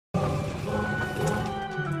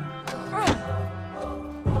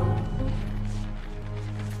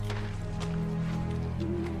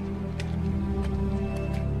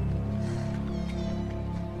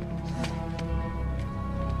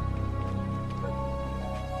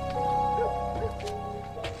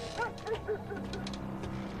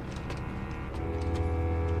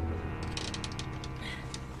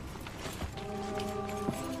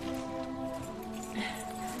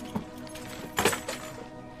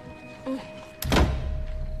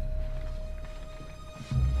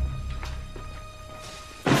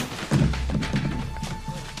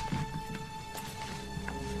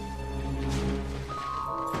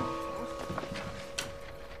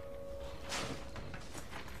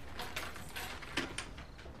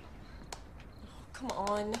Come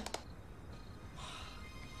on.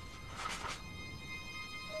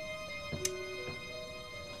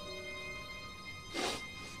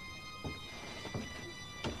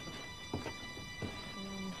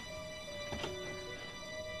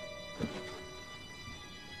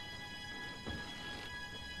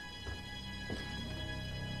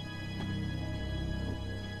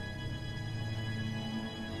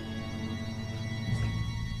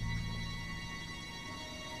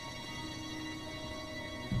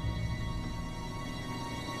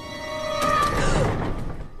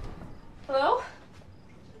 Hello?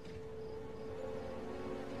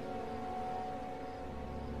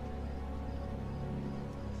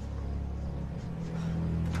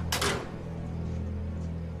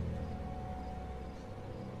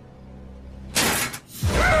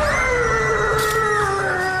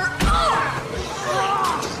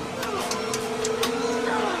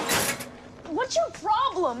 What's your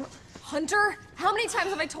problem? Hunter, how many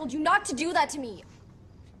times have I told you not to do that to me?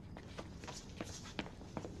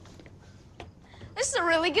 This is a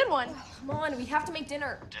really good one. Come on, we have to make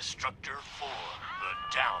dinner. Destructor 4,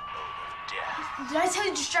 the download of death. Did I tell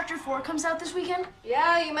you Destructor 4 comes out this weekend?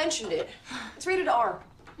 Yeah, you mentioned it. It's rated R.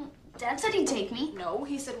 Dad said he'd take me. No,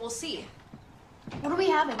 he said we'll see. What are we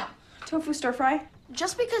having? Tofu stir fry?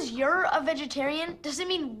 Just because you're a vegetarian doesn't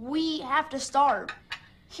mean we have to starve.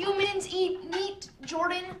 Humans eat meat,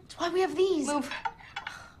 Jordan. That's why we have these. Move.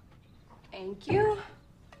 Thank you.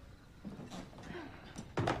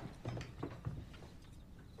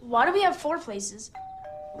 Why do we have 4 places?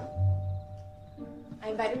 I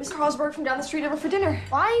invited Miss Carlsberg from down the street over for dinner.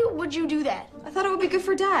 Why would you do that? I thought it would be good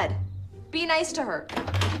for Dad. Be nice to her.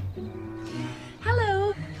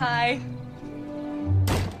 Hello. Hi.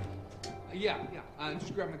 Yeah.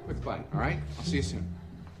 Just grabbing a quick bite, all right? I'll see you soon.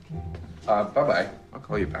 Bye-bye. I'll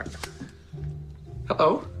call you back.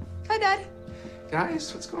 Hello? Hi, Dad.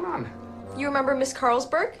 Guys, what's going on? You remember Miss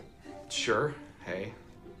Carlsberg? Sure. Hey.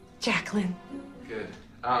 Jacqueline. Good.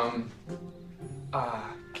 Can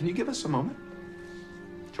you give us a moment?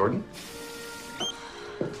 Jordan?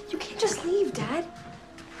 You can't just leave, Dad.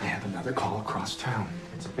 I have another call across town.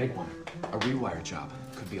 It's a big one. A rewire job.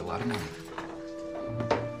 Could be a lot of money.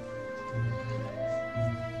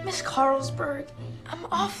 Miss Carlsberg, I'm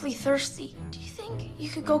awfully thirsty. Do you think you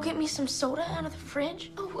could go get me some soda out of the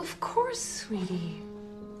fridge? Oh, of course, sweetie.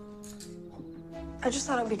 I just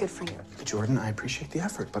thought it would be good for you. Jordan, I appreciate the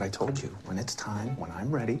effort, but I told you, when it's time, when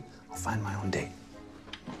I'm ready, I'll find my own date.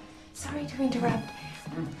 Sorry to interrupt.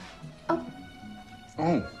 Oh,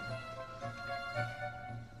 Oh.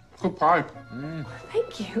 Good pie.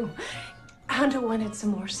 Thank you. Hunter wanted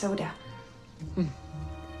some more soda.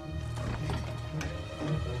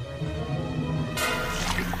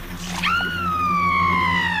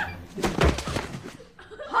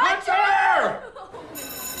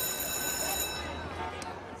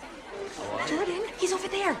 Jordan, he's over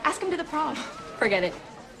there. Ask him to the prom. Forget it.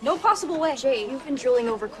 No possible way. Jay, you've been drooling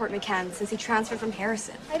over Court McCann since he transferred from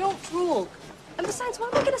Harrison. I don't drool. And besides,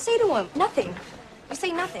 what am I gonna say to him? Nothing. You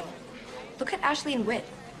say nothing. Look at Ashley and Whit.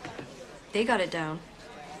 They got it down.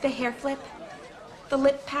 The hair flip, the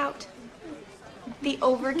lip pout, the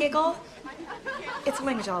over giggle. It's a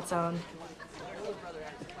language all its own.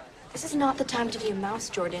 This is not the time to be a mouse,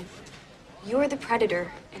 Jordan. You're the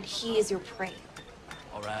predator, and he is your prey.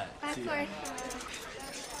 All right. See ya.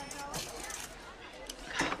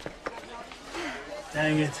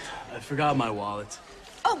 Dang it. I forgot my wallet.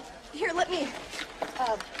 Oh, here, let me,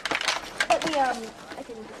 I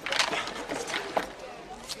can...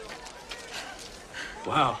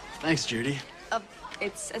 Wow. Thanks, Judy.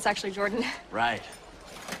 It's actually Jordan. Right.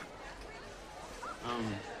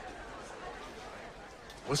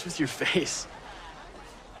 What's with your face?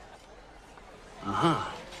 Uh-huh.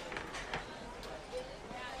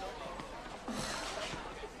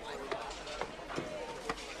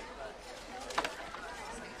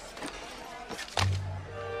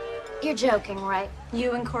 You're joking, right?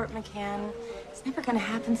 You and Court McCann. It's never gonna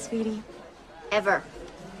happen, sweetie. Ever.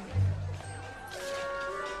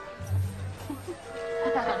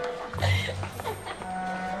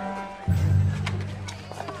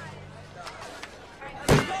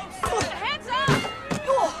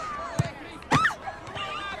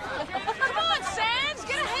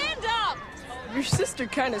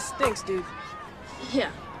 doctor kind of stinks, dude. Yeah.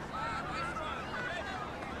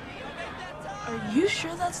 Are you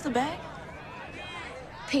sure that's the bag?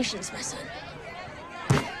 Patience, my son.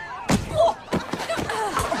 Come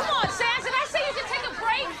on, Sans, did I say you could take a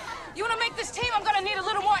break? You want to make this team? I'm going to need a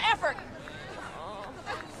little more effort.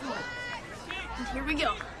 And here we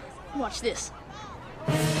go. Watch this.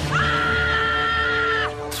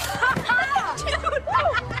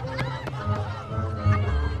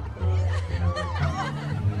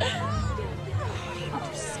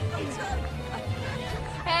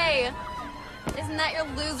 Hey, isn't that your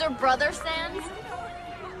loser brother, Sans?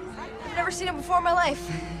 I've never seen him before in my life.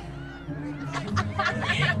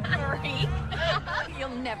 Great. You'll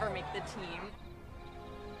never make the team.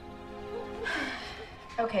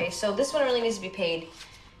 Okay, so this one really needs to be paid.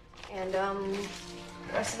 And, the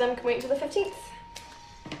rest of them can wait until the 15th.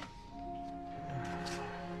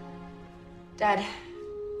 Dad,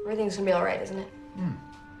 everything's gonna be all right, isn't it?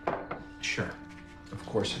 Sure. Of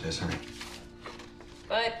course it is, honey.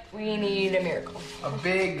 But we need a miracle. A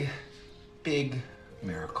big, big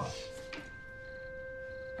miracle.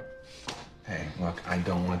 Hey, look, I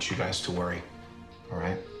don't want you guys to worry, all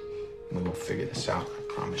right? We will figure this out,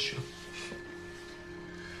 I promise you.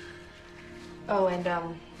 Oh, and,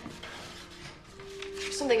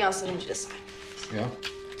 something else I need you to sign. Yeah?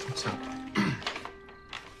 What's up?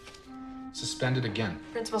 Suspended again.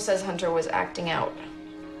 Principal says Hunter was acting out.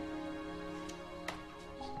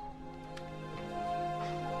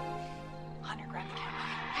 Hunter, grab the camera.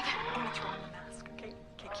 I got it. I'm going to throw on the mask, okay?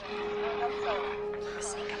 Okay,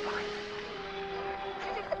 sneak up behind.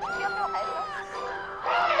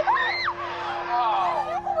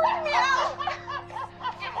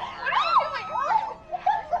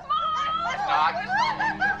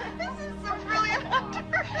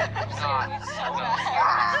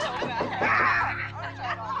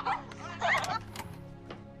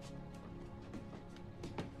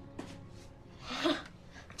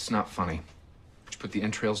 It's not funny. Would you put the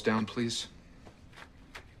entrails down, please?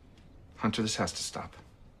 Hunter, this has to stop.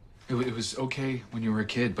 It was okay when you were a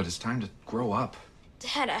kid, but it's time to grow up.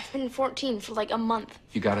 Dad, I've been 14 for like a month.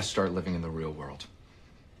 You gotta start living in the real world.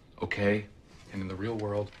 Okay? And in the real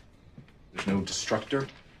world, there's no destructor,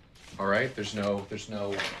 all right? There's no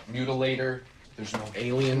mutilator, there's no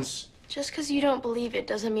aliens. Just because you don't believe it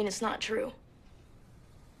doesn't mean it's not true.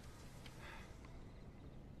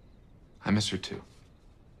 I miss her too.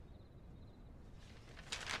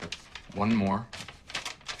 But one more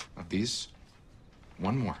of these,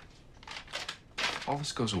 one more. All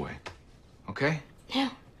this goes away, okay? Yeah,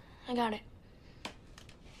 I got it.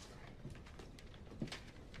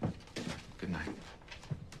 Good night.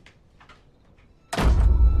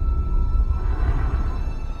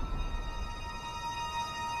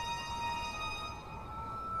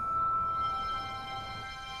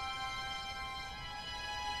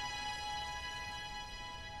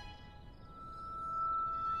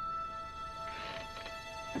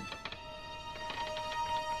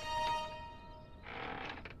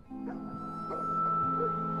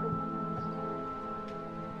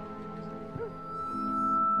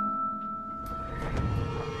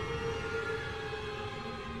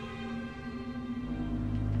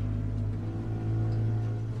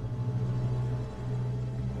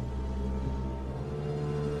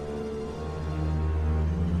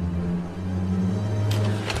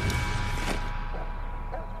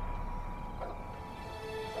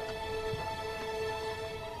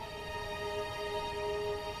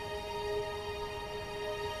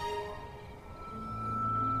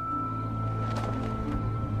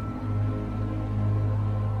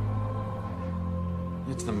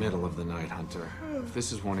 It's the middle of the night, Hunter. If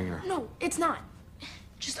this is one of your... No, it's not.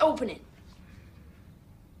 Just open it.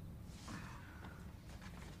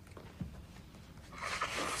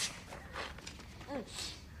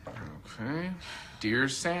 Okay. Dear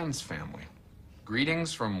Sans family,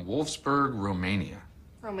 greetings from Wolfsburg, Romania.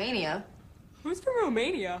 Romania? Who's from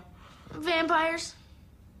Romania? Vampires.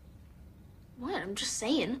 What? I'm just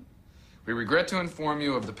saying. We regret to inform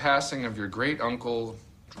you of the passing of your great uncle,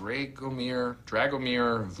 Dragomir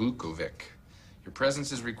Vukovic. Your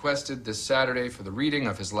presence is requested this Saturday for the reading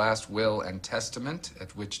of his last will and testament,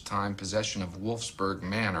 at which time possession of Wolfsburg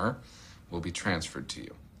Manor will be transferred to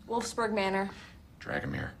you. Wolfsburg Manor.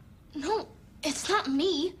 Dragomir. No, it's not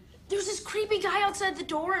me. There's this creepy guy outside the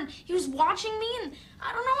door, and he was watching me, and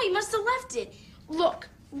I don't know, he must have left it. Look,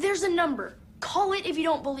 there's a number. Call it if you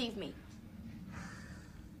don't believe me.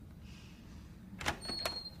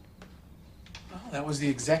 Oh, that was the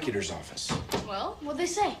executor's office. Well, what'd they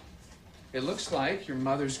say? It looks like your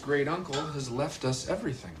mother's great uncle has left us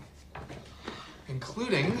everything,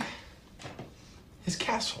 including his his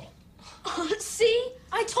castle. See?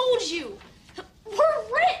 I told you.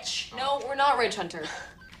 We're rich. No, we're not rich, Hunter.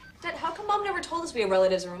 Dad, how come Mom never told us we have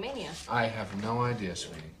relatives in Romania? I have no idea,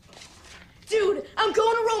 sweetie. Dude, I'm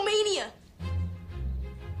going to Romania.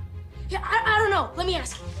 Yeah, I don't know. Let me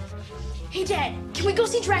ask. Hey, Dad, can we go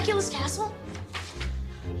see Dracula's castle?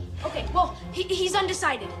 Okay, well, he's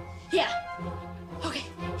undecided. Yeah. Okay.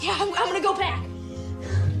 Yeah, I'm gonna go back.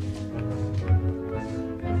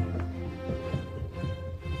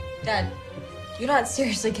 Dad, you're not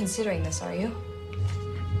seriously considering this, are you?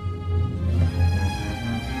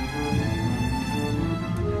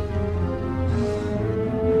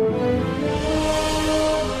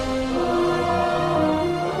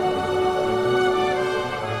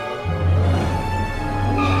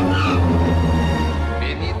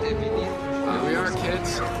 Here we are,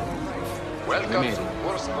 kids. Welcome to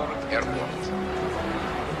Wolfsburg Airport.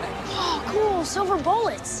 Oh, cool. Silver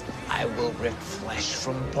bullets. I will rip flesh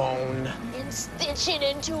from bone. And stitch it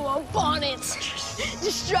into a bonnet.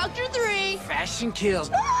 Destructor 3. Fashion kills.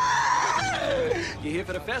 You here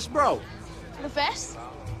for the fest, bro? The fest?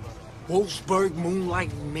 Wolfsburg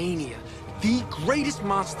Moonlight Mania. The greatest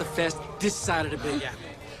monster fest this side of the Big Apple.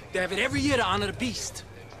 They have it every year to honor the beast.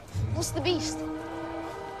 What's the beast?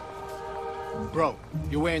 Bro,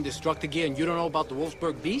 you're wearing destructor gear and you don't know about the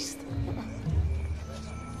Wolfsburg beast?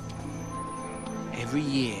 Every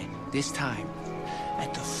year, this time,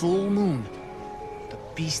 at the full moon, the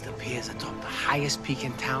beast appears atop the highest peak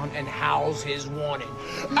in town and howls his warning.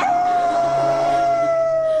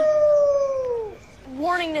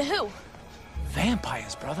 Warning to who?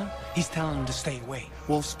 Vampires, brother. He's telling them to stay away.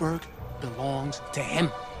 Wolfsburg belongs to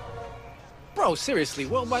him. Bro, seriously,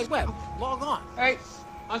 World Wide Web, log on. Hey,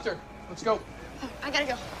 Hunter, let's go. I gotta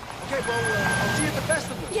go. Okay, bro, I'll see you at the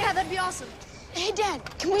festival. Yeah, that'd be awesome. Hey, Dad,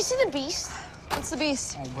 can we see the beast? What's the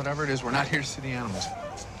beast? Oh, whatever it is, we're not here to see the animals.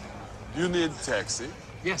 You need taxi.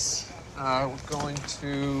 Yes, we're going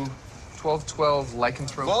to 1212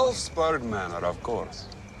 Lycanthrope. Wolfsburg Manor, of course.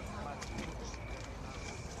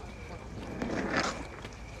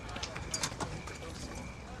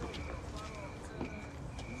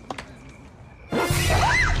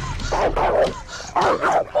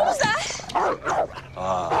 What was that?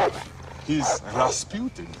 He's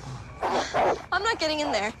Rasputin. I'm not getting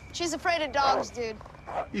in there. She's afraid of dogs, dude.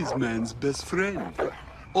 He's man's best friend.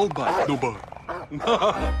 All bite, no bark.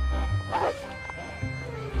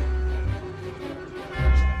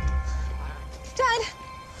 Dad,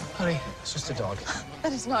 Honey, it's just a dog.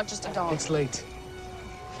 that is not just a dog. It's late.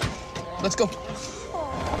 Let's go.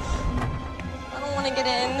 I don't want to get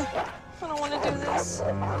in. I don't want to do this.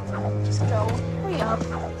 Just go. Hurry up.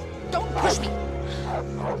 Don't push me.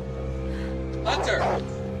 Hunter!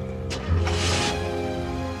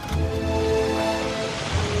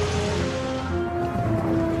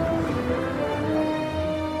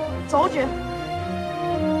 Told you.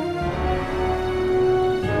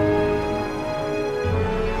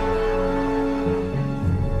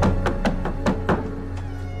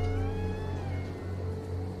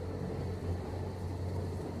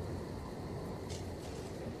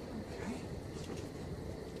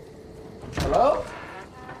 Hello?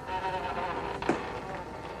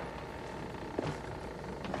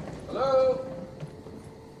 Hello?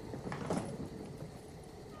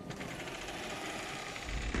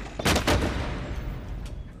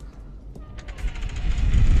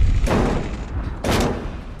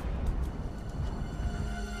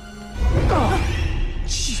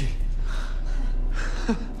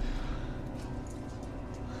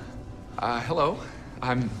 Hello.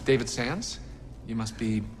 I'm David Sands. You must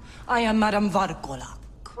be... I am Madame Varkolak.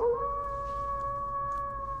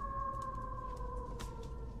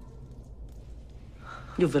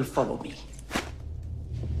 You will follow me.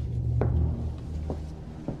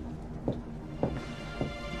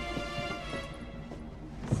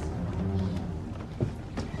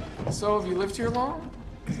 So, have you lived here long?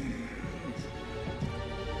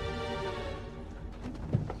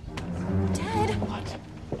 Dad. What?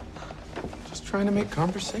 Just trying to make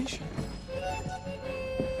conversation.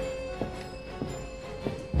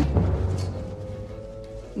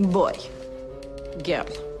 Boy, girl,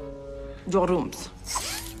 your rooms.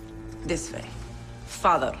 This way.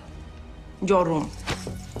 Father, your room.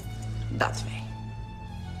 That way.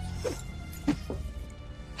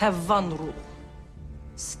 Have one rule.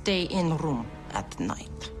 Stay in room at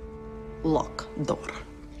night. Lock door.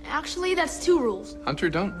 Actually, that's 2 rules. Hunter,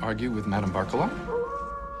 don't argue with Madame Barcola.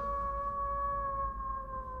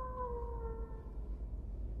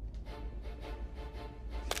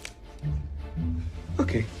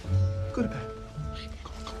 Okay, go to bed.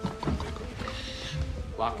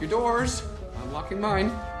 Lock your doors. Unlocking mine.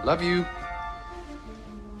 Love you.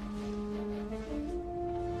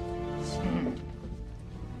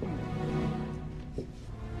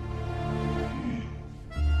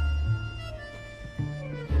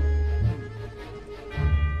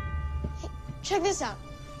 Check this out.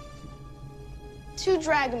 To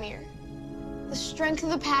Dragomir. The strength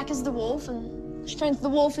of the pack is the wolf, and the strength of the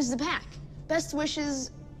wolf is the pack. Best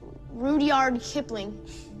wishes, Rudyard Kipling.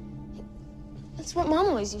 That's what Mom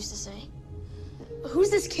always used to say.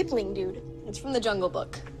 Who's this Kipling dude? It's from the Jungle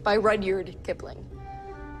Book by Rudyard Kipling.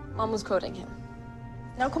 Mom was quoting him.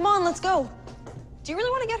 Now come on, let's go. Do you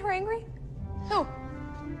really want to get her angry? Who?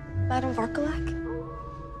 Madame Varkalak?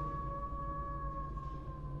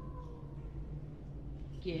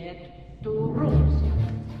 Get to rooms.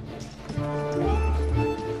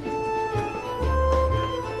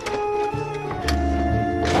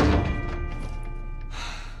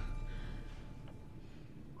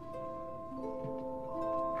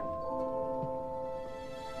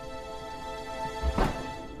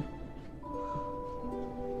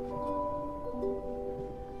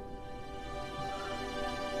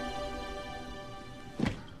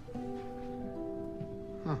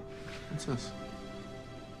 Huh. What's this?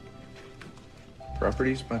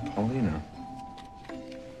 Properties by Paulina.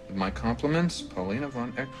 With my compliments, Paulina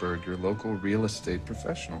von Eckberg, your local real estate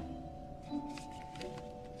professional.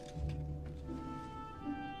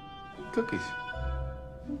 Cookies.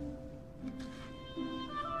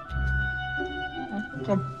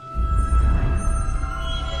 Come.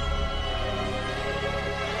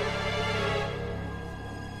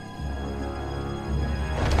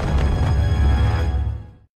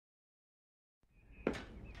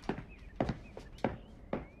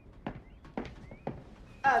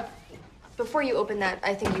 Before you open that,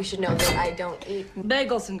 I think you should know that I don't eat...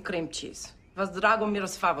 Bagels and cream cheese. Was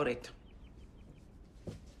Dragomir's favorite.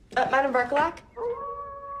 Madame Varkalak?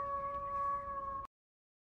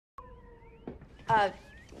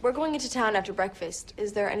 We're going into town after breakfast.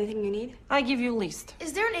 Is there anything you need? I give you list.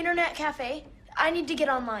 Is there an internet cafe? I need to get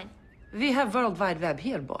online. We have World Wide Web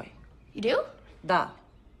here, boy. You do? Da.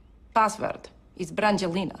 Password is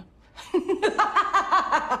Brangelina.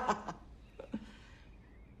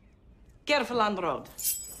 Careful on road.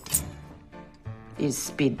 Is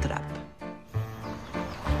speed trap.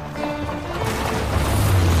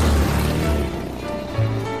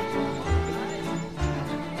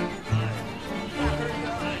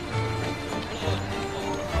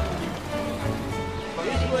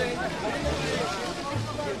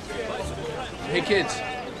 Hey, kids.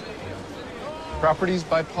 Properties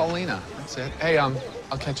by Paulina. That's it. Hey, I'll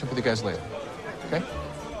catch up with you guys later. Okay?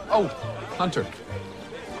 Oh, Hunter.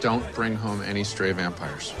 Don't bring home any stray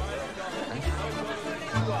vampires. Okay?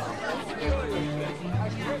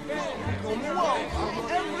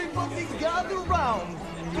 Everybody gather round.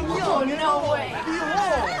 Oh, no way.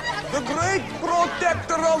 Behold, the great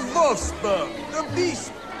protector of Wolfsburg, the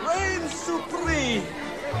beast, reigns supreme.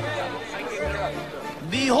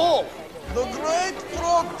 Behold, the great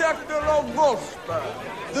protector of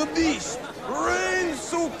Wolfsburg, the beast, reigns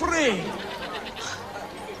supreme.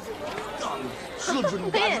 Children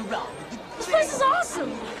gather round. This place is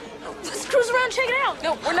awesome. Let's cruise around and check it out.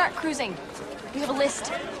 No, we're not cruising. We have a list.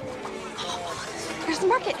 Here's the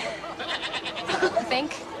market. I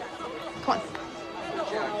think. Come on.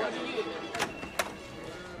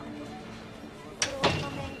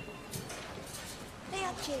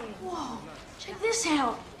 Whoa, check this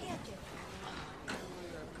out.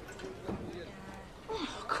 Oh,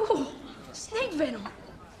 cool. Snake venom.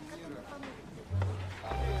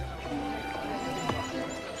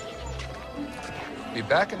 Be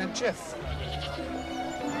back in a jiff.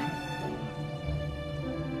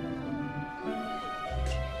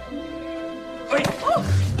 Wait!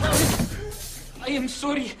 I am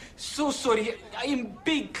sorry, so sorry. I am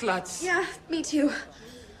big klutz. Yeah, me too.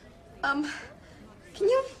 Can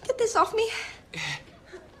you get this off me?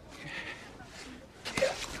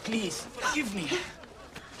 Please, forgive me.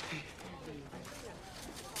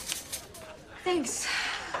 Thanks.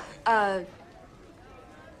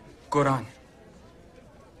 Goran.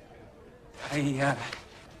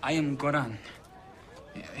 I am Goran.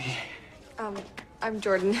 I'm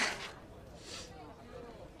Jordan.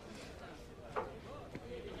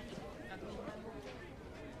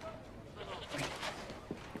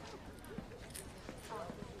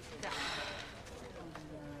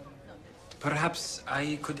 Perhaps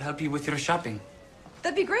I could help you with your shopping.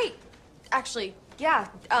 That'd be great. Actually, yeah.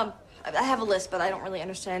 I have a list, but I don't really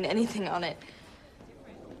understand anything on it.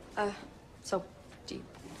 So, do you...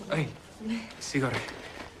 Hey, cigarette.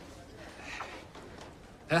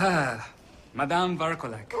 Ah, Madame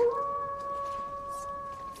Varkolak.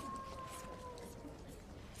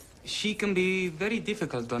 She can be very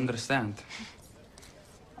difficult to understand.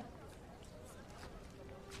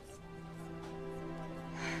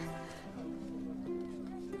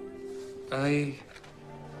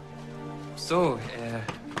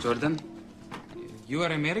 Jordan, you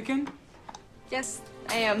are American? Yes,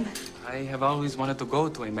 I am. I have always wanted to go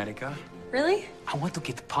to America. Really? I want to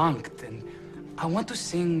get punked, and I want to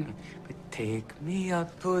sing, "Take me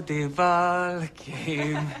up to the ball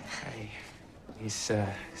game." It's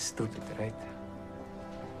stupid, right?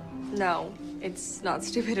 No, it's not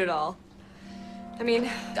stupid at all. I mean,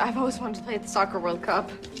 I've always wanted to play at the Soccer World Cup.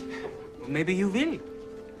 Well, maybe you will.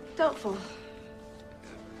 Doubtful.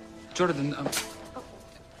 Jordan,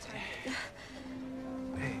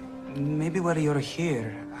 maybe while you're here,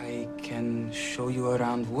 I can show you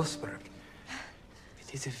around Wolfsburg. It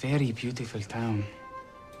is a very beautiful town,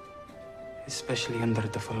 especially under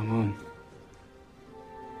the full moon.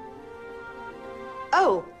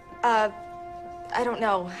 Oh, I don't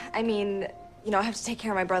know. I mean, you know, I have to take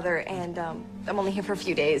care of my brother, and I'm only here for a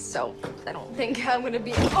few days, so I don't think I'm gonna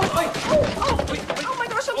be. Oh my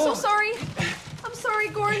gosh, I'm so sorry. I'm sorry,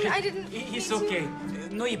 Gordon. I didn't. It's okay.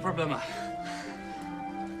 No problema.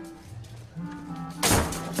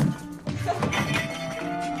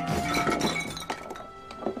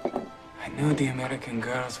 I knew the American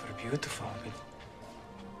girls were beautiful, but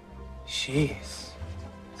she is.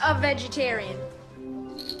 A vegetarian.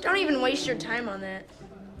 Don't even waste your time on that.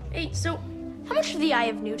 Hey, so how much for the Eye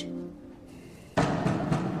of Newt?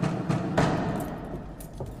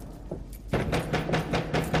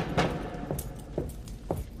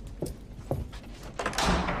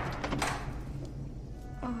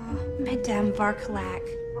 Madame Varkalak.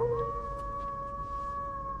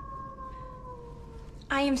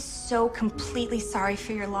 I am so completely sorry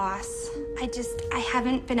for your loss. I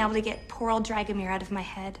haven't been able to get poor old Dragomir out of my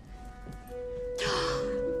head.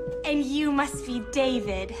 And you must be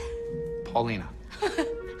David. Paulina.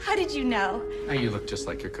 How did you know? Oh, you look just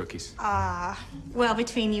like your cookies. Well,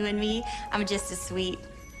 between you and me, I'm just as sweet.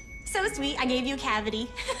 So sweet, I gave you a cavity.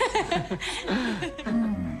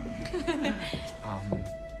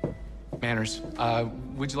 Manners.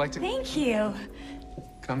 Would you like to Thank you.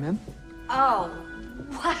 come in? Oh,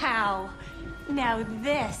 wow. Now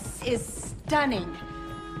this is stunning.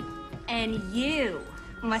 And you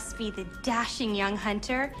must be the dashing young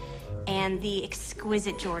hunter and the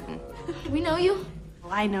exquisite Jordan. We know you.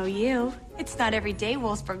 Well, I know you. It's not every day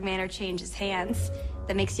Wolfsburg Manor changes hands.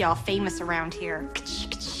 That makes you all famous around here.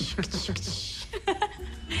 It's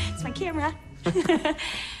my camera.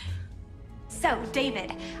 So,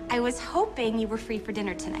 David, I was hoping you were free for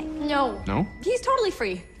dinner tonight. No. No? He's totally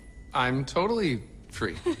free. I'm totally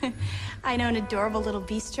free. I know an adorable little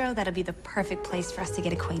bistro that'll be the perfect place for us to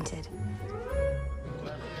get acquainted.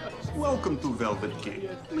 Welcome to Velvet Gate.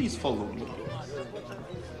 Please follow me.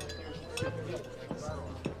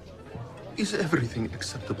 Is everything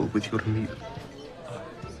acceptable with your meal?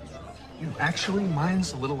 Actually,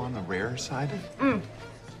 mine's a little on the rare side.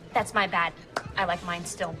 That's my bad. I like mine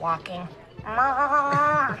still walking.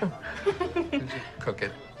 Cook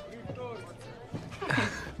it.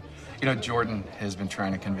 You know, Jordan has been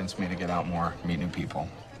trying to convince me to get out more, meet new people.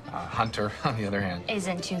 Hunter, on the other hand,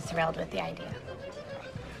 Isn't too thrilled with the idea.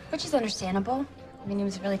 Which is understandable. I mean, he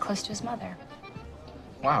was really close to his mother.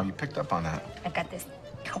 wow, you picked up on that. I've got this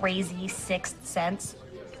crazy sixth sense.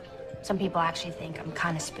 Some people actually think I'm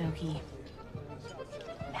kind of spooky.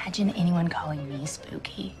 Imagine anyone calling me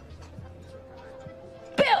spooky.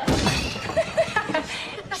 Bill!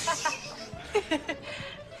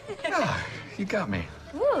 You got me.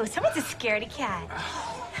 Ooh, someone's a scaredy cat.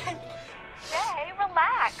 Jay,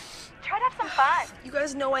 relax. Try to have some fun. You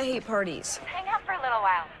guys know I hate parties. Hang out for a little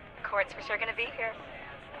while. Court's for sure gonna be here.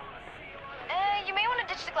 You may want to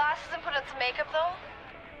ditch the glasses and put on some makeup, though.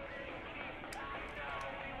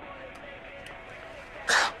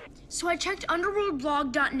 So I checked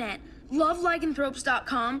underworldblog.net,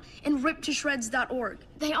 lovelycanthropes.com, and riptoshreds.org.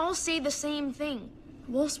 They all say the same thing.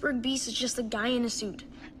 Wolfsburg Beast is just a guy in a suit.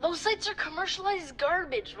 Those sites are commercialized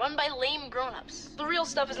garbage run by lame grown-ups. The real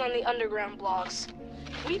stuff is on the underground blogs.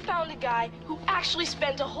 We found a guy who actually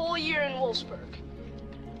spent a whole year in Wolfsburg.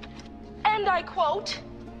 And I quote,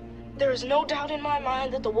 "There is no doubt in my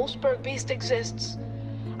mind that the Wolfsburg Beast exists.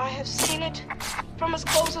 I have seen it from as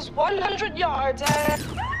close as 100 yards and..."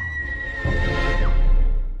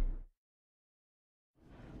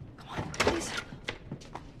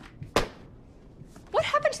 What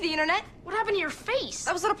happened to the internet? What happened to your face?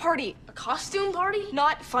 I was at a party. A costume party?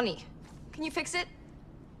 Not funny. Can you fix it?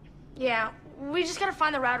 Yeah, we just gotta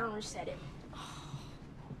find the router and reset it.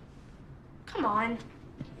 Come on.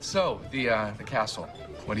 So, the castle.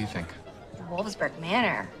 What do you think? Wolfsburg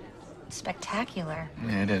Manor. Spectacular.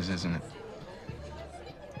 Yeah, it is, isn't it?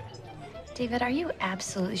 David, are you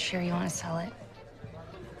absolutely sure you want to sell it?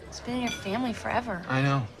 It's been in your family forever. I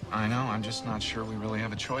know. I'm just not sure we really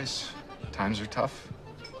have a choice. Times are tough.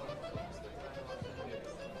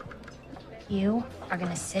 You are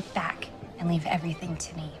gonna sit back and leave everything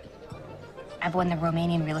to me. I've won the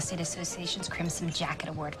Romanian Real Estate Association's Crimson Jacket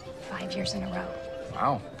Award 5 years in a row.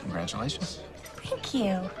 Wow, congratulations. Thank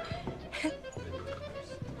you.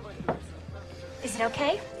 Is it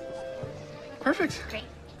okay? Perfect. Great.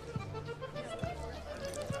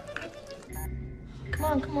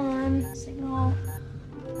 Come on. Signal.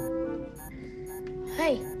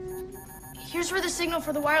 Hey, here's where the signal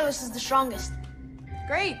for the wireless is the strongest.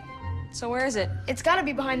 Great. So where is it? It's gotta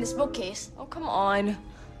be behind this bookcase. Oh, come on.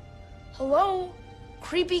 Hello?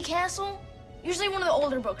 Creepy Castle? Usually one of the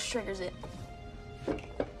older books triggers it.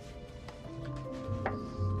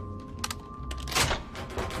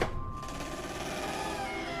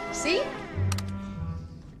 See?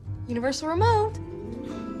 Universal remote.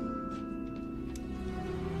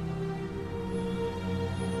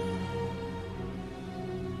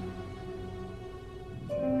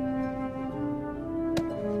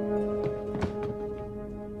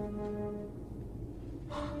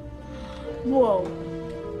 Whoa.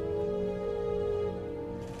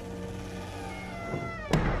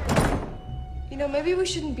 You know, maybe we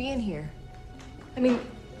shouldn't be in here. I mean,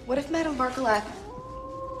 what if Madame Barkalak...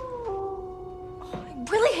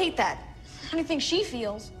 I really hate that. How do you think she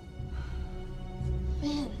feels?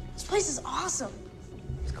 Man, this place is awesome.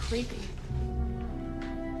 It's creepy.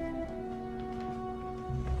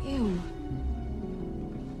 Ew.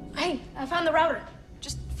 Hey, I found the router.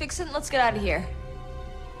 Just fix it and let's get out of here.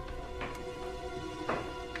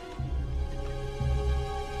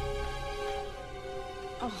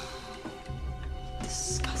 Oh,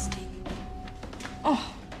 disgusting.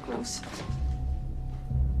 Oh, gross.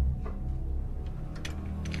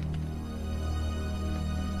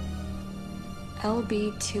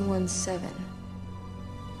 LB217.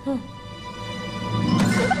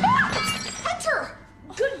 Hunter!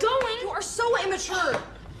 Good going! You are so immature!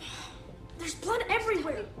 There's blood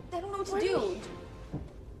everywhere. They don't know what to do.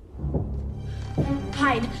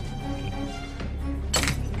 Hide.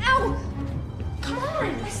 Ow! Come on!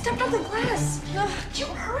 I stepped on the glass. Could you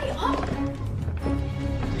hurry up?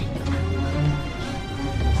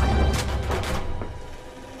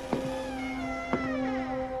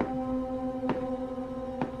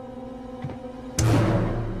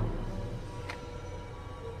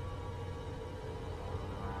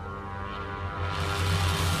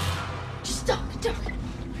 Stop.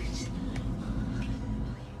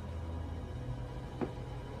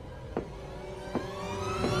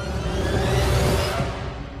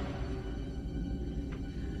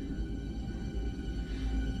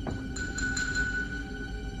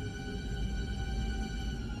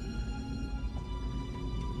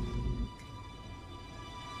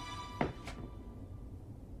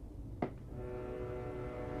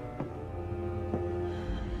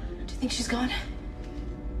 Do you think she's gone?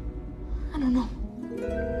 I don't know.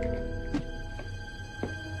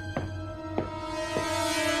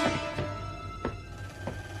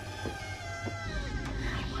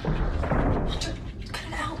 Hunter, cut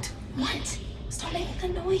it out. What? Stop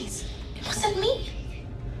making the noise. It wasn't me.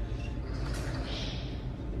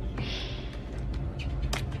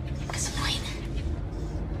 Explain.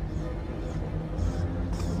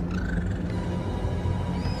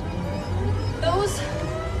 Those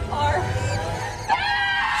are...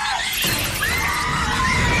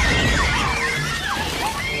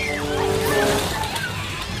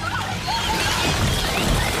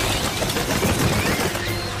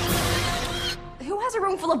 Who has a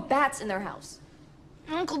room full of bats in their house?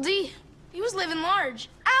 Uncle D. He was living large.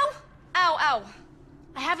 Ow! Ow, ow.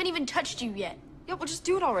 I haven't even touched you yet. Yeah, well, just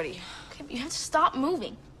do it already. Okay, but you have to stop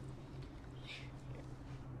moving.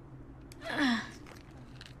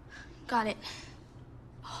 Got it.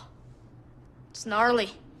 It's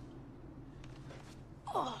gnarly.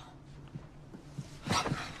 Oh.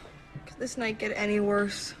 Could this night get any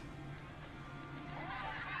worse?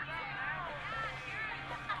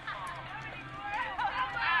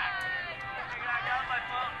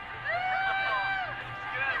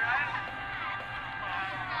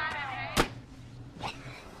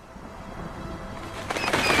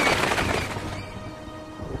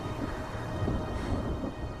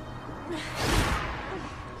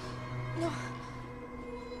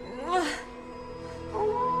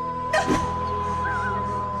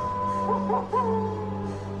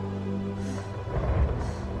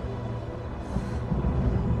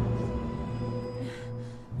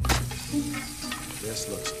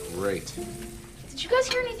 Did you guys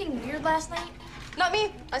hear anything weird last night? Not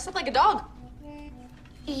me. I slept like a dog.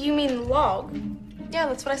 You mean log? Yeah,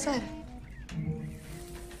 that's what I said.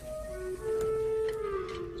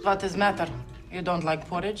 What is matter? You don't like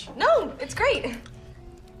porridge? No, it's great.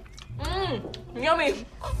 Yummy.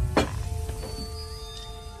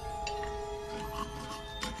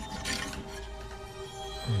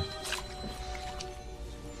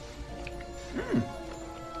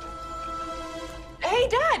 Hey,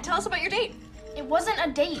 Dad, tell us about your date. It wasn't a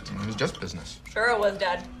date. It was just business. Sure it was,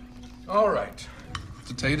 Dad. All right.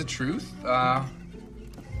 To tell you the truth,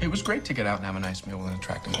 it was great to get out and have a nice meal with an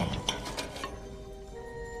attractive woman.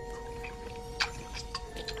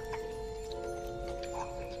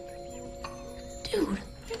 Dude,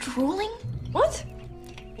 you're drooling? What?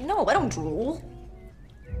 No, I don't drool.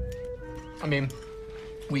 I mean,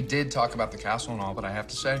 we did talk about the castle and all, but I have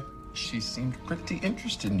to say, she seemed pretty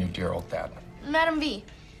interested in your dear old dad. Madam V,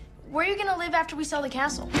 where are you gonna live after we sell the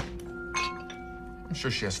castle? I'm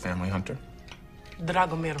sure she has family, Hunter.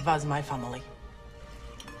 Dragomir was my family.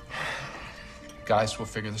 Guys, we'll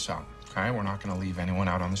figure this out, okay? We're not gonna leave anyone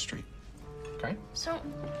out on the street, okay? So,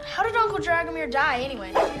 how did Uncle Dragomir die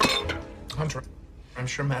anyway? Hunter, I'm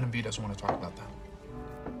sure Madam V doesn't want to talk about that.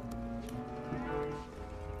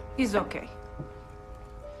 He's okay.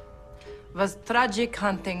 Was tragic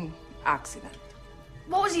hunting accident.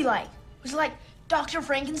 What was he like? Was he like Dr.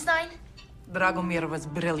 Frankenstein? Dragomir was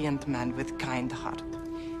brilliant man with kind heart.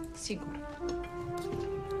 Sigur.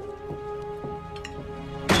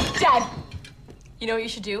 Dad! You know what you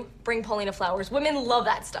should do? Bring Paulina flowers. Women love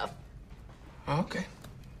that stuff. Oh, okay.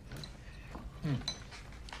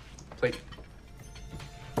 Plate.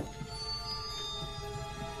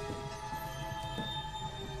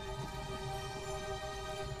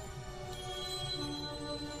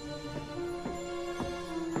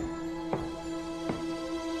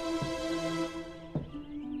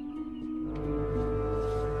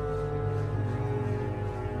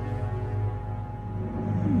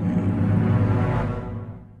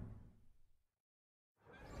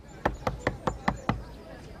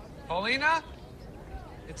 Paulina?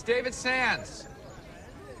 It's David Sands.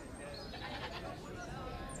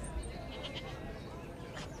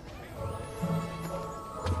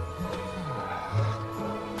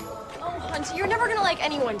 Oh, Hunter, you're never gonna like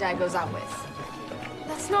anyone Dad goes out with.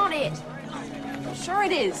 That's not it. Sure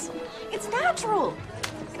it is. It's natural.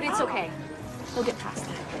 But it's okay. He'll get past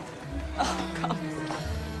that. Oh, God.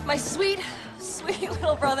 My sweet, sweet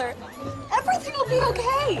little brother. Everything will be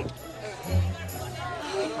okay.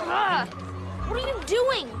 Ah, what are you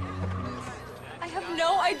doing? I have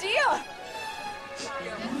no idea.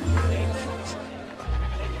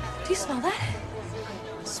 Do you smell that?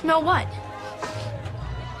 Smell what?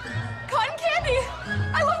 Cotton candy!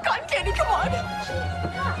 I love cotton candy, come on!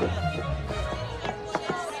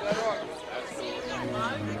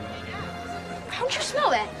 How'd you smell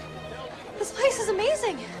that? This place is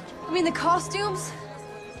amazing. I mean, the costumes,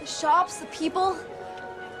 the shops, the people.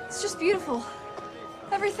 It's just beautiful.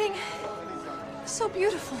 Everything is so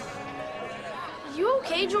beautiful. You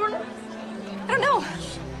okay, Jordan? I don't know.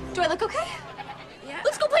 Do I look okay? Yeah.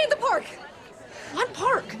 Let's go play in the park. What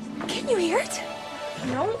park? Can you hear it?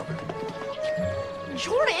 No.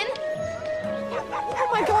 Jordan! Oh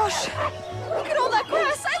my gosh. Look at all that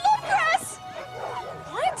grass. I love grass.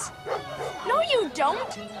 What? No, you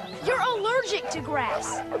don't. You're allergic to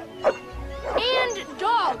grass. And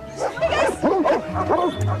dogs. Hey, guys.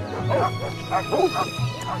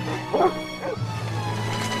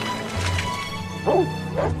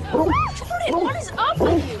 Jordan, what is up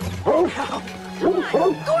with you? Come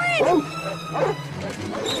on, Gordon!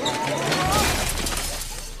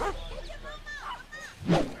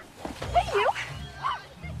 Hey, you.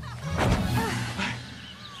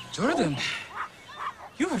 Jordan,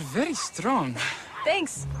 you are very strong.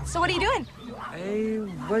 Thanks. So what are you doing? I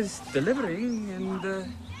was delivering, and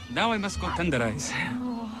now I must go tenderize.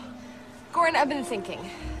 Gordon, I've been thinking.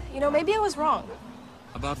 You know, maybe I was wrong.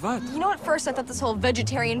 About what? You know, at first I thought this whole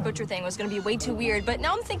vegetarian butcher thing was gonna be way too weird, but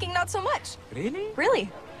now I'm thinking not so much. Really? Really.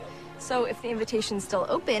 So if the invitation's still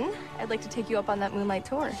open, I'd like to take you up on that moonlight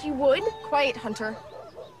tour. You would? Quiet, Hunter.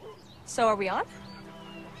 So are we on?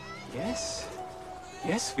 Yes.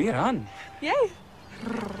 Yes, we're on. Yay.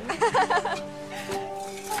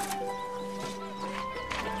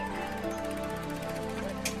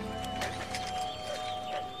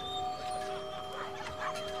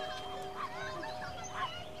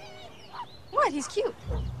 What? He's cute.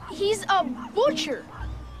 He's a butcher.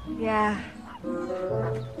 Yeah.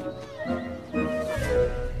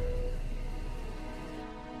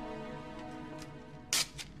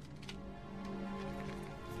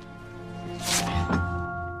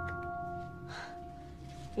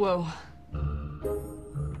 Whoa.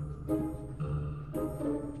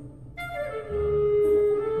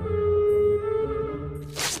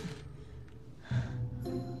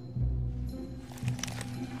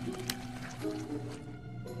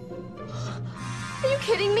 Are you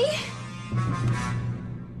kidding me?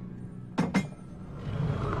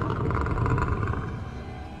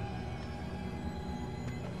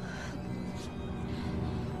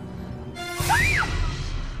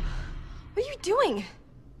 What are you doing?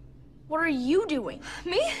 What are you doing?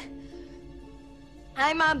 Me?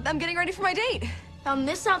 I'm getting ready for my date. Found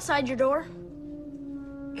this outside your door?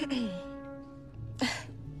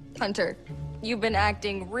 Hunter, you've been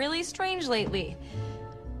acting really strange lately.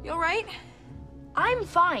 You all right? I'm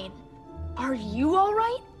fine. Are you all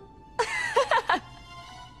right?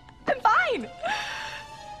 I'm fine.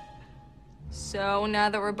 So now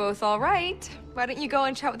that we're both all right, why don't you go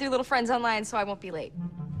and chat with your little friends online so I won't be late?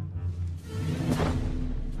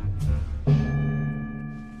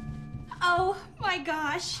 Oh my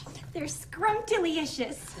gosh, they're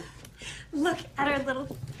scrumptious. Look at our little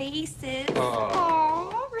faces.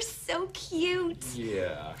 Oh, we're so cute.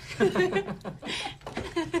 Yeah.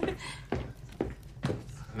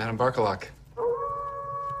 Madam Barkalak.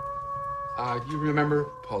 You remember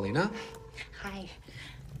Paulina? Hi.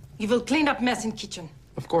 You will clean up mess in kitchen.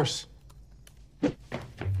 Of course.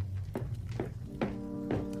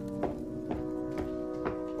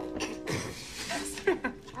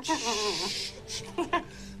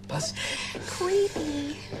 Bust.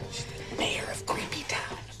 Creepy. She's the mayor of Creepy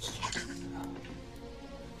Town.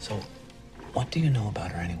 So, what do you know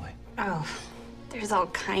about her anyway? Oh, there's all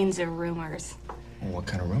kinds of rumors. What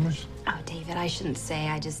kind of rumors? Oh, David, I shouldn't say.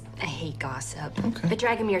 I hate gossip. Okay. But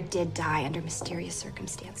Dragomir did die under mysterious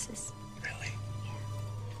circumstances. Really?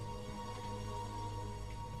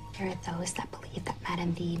 There are those that believe that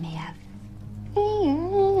Madame V may have.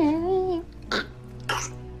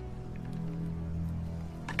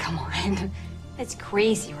 But come on. That's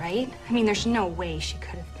crazy, right? I mean, there's no way she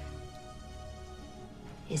could have.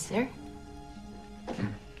 Is there?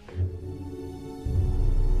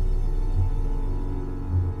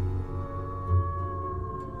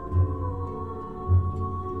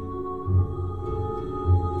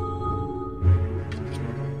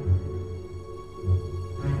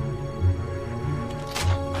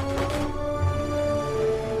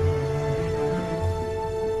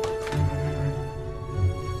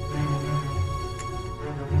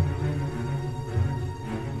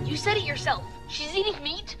 You said it yourself. She's eating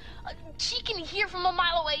meat. She can hear from a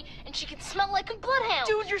mile away, and she can smell like a bloodhound.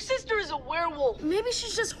 Dude, your sister is a werewolf. Maybe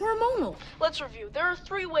she's just hormonal. Let's review. There are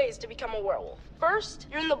 3 ways to become a werewolf. First,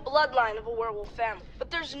 you're in the bloodline of a werewolf family.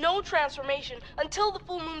 But there's no transformation until the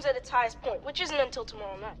full moon's at its highest point, which isn't until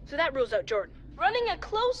tomorrow night. So that rules out Jordan. Running a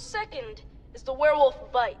close second is the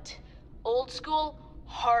werewolf bite. Old school,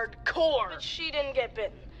 hardcore. But she didn't get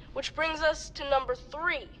bitten. Which brings us to number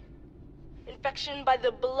 3. Infection by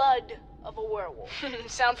the blood of a werewolf.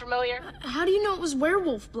 Sound familiar? How do you know it was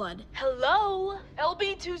werewolf blood? Hello?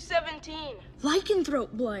 LB-217.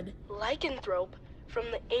 Lycanthrope blood. Lycanthrope, from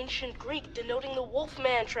the ancient Greek denoting the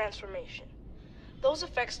wolfman transformation. Those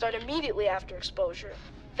effects start immediately after exposure.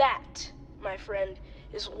 That, my friend,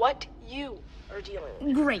 is what you are dealing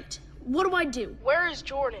with. Great. What do I do? Where is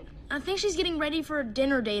Jordan? I think she's getting ready for a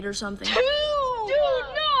dinner date or something. Dude,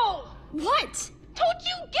 no! What? Don't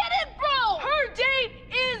you get it, bro? Her date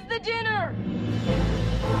is the dinner!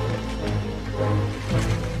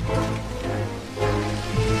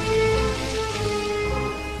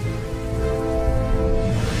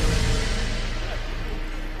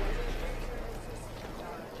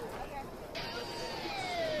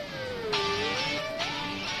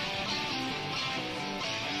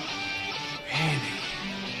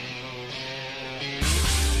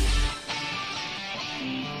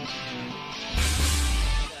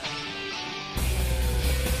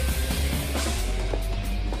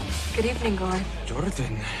 Good evening, Gordon.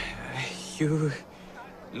 Jordan, you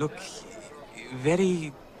look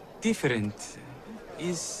very different.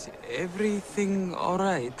 Is everything all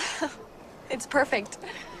right? It's perfect.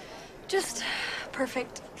 Just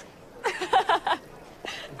perfect.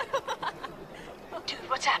 Dude,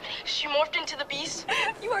 what's happening? She morphed into the beast?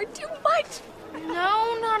 You are too much.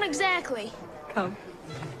 No, not exactly. Come.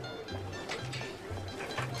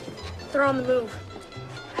 They're on the move.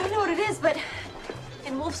 I don't know what it is, but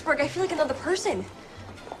in Wolfsburg, I feel like another person.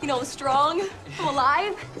 You know, strong, I'm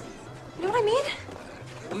alive. You know what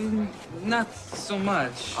I mean? Not so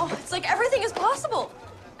much. Oh, it's like everything is possible.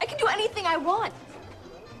 I can do anything I want.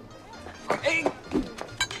 Hey!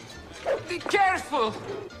 Be careful!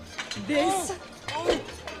 This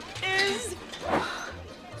is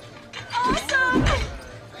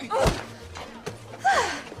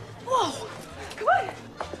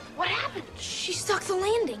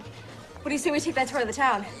take that tour of the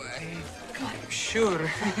town. Sure.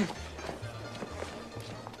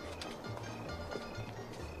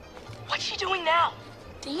 What's she doing now?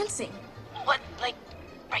 Dancing. What, like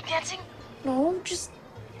breakdancing? No, just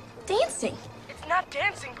dancing. It's not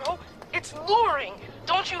dancing, bro. It's luring.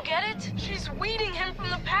 Don't you get it? She's weeding him from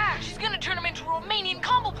the pack. She's gonna turn him into a Romanian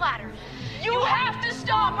combo platter. You have to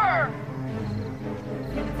stop her!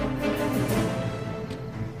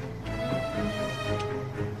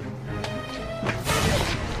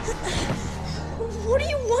 What do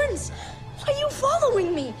you want? Why are you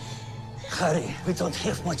following me? Hurry, we don't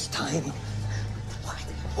have much time.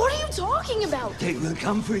 What are you talking about? They will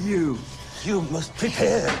come for you. You must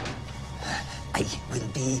prepare. I will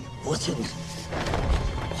be watching.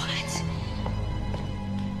 What?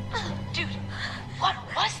 Dude, what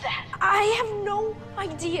was that? I have no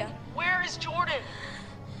idea. Where is Jordan?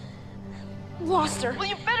 Lost her. Well,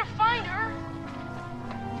 you better find her.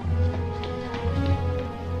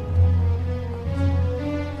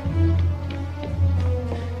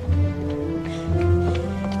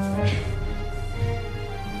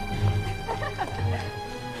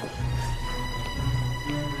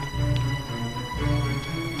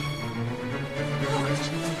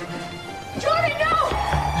 Jordan, no!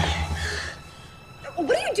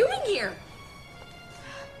 What are you doing here?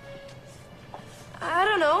 I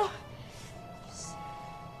don't know.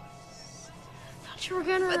 Thought you were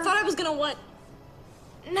gonna... I thought I was gonna what?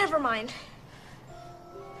 Never mind.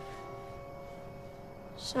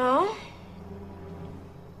 So?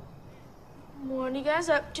 What are you guys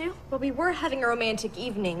up to? Well, we were having a romantic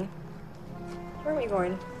evening. Where are we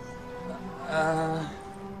going?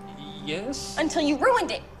 Yes? Until you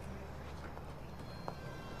ruined it.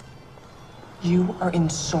 You are in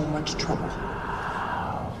so much trouble.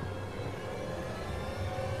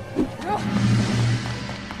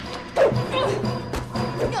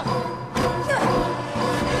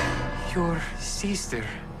 Your sister.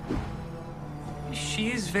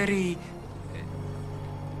 She is very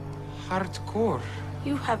hardcore.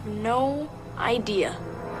 You have no idea.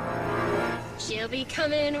 She'll be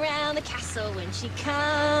coming around the castle when she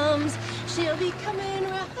comes. She'll be coming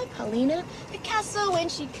around. Hi, Paulina. The castle when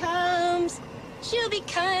she comes. She'll be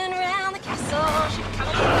coming around the castle. She'll be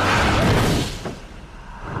coming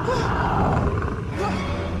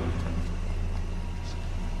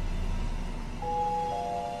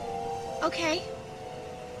Okay.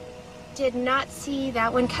 Did not see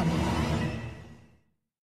that one coming.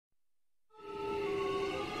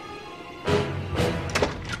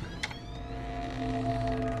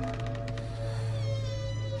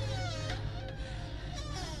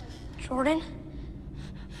 Jordan?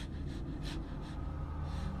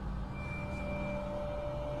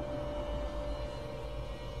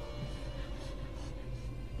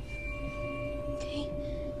 Okay.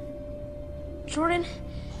 Jordan,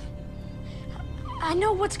 I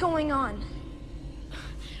know what's going on.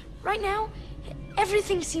 Right now,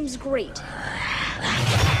 everything seems great.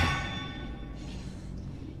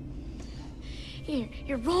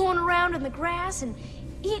 You're rolling around in the grass and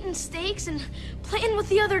eating steaks and playing with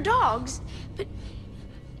the other dogs, but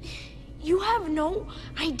you have no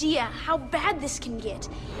idea how bad this can get.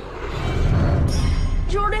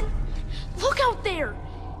 Jordan, look out there.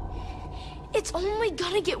 It's only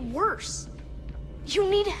gonna get worse. You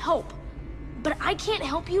need help, but I can't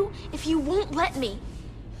help you if you won't let me.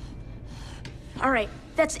 All right,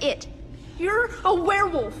 that's it. You're a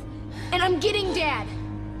werewolf, and I'm getting Dad.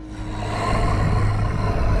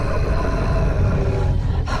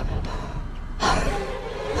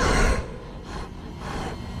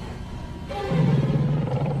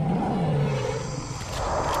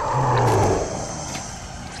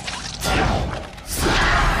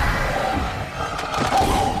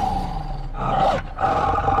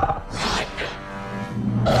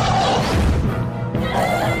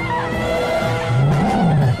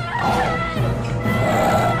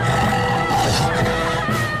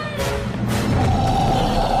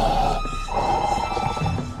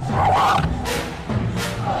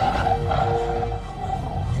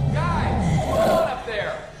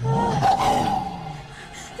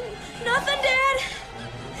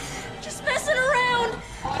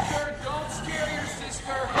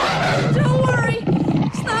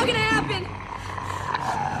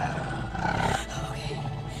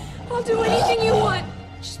 I'll do anything you want.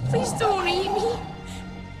 Just please don't eat me.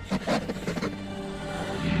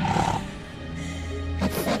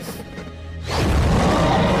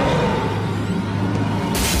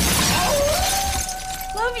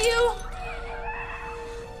 Love you.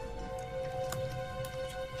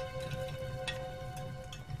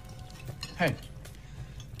 Hey,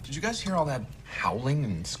 did you guys hear all that howling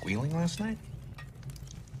and squealing last night?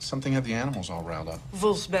 Something had the animals all riled up.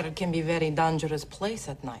 Wolfsburg can be a very dangerous place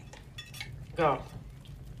at night. Girl,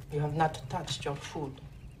 you have not touched your food.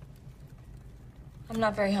 I'm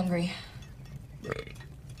not very hungry.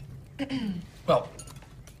 Well,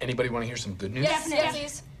 anybody want to hear some good news? Yes,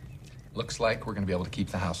 please. Looks like we're going to be able to keep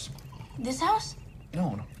the house. This house?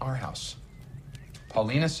 No, our house.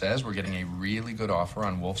 Paulina says we're getting a really good offer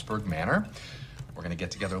on Wolfsburg Manor. We're going to get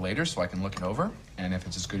together later so I can look it over. And if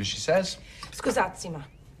it's as good as she says... Scusate, ma.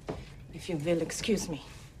 If you will excuse me.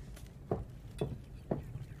 I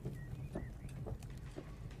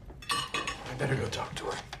better go talk to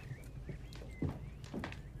her.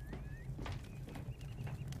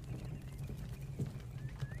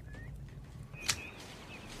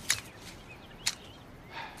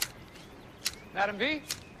 Madam V?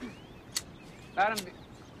 Madam V?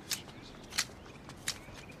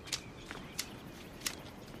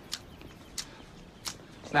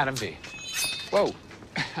 Madam V. Whoa.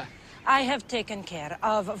 I have taken care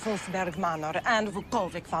of Wolfsburg Manor and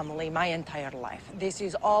Vukovic family my entire life. This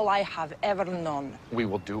is all I have ever known. We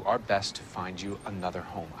will do our best to find you another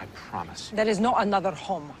home, I promise. There is no another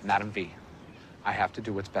home. Madam V, I have to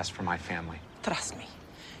do what's best for my family. Trust me,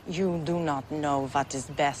 you do not know what is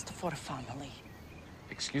best for family.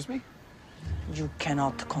 Excuse me? You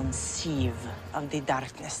cannot conceive of the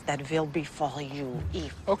darkness that will befall you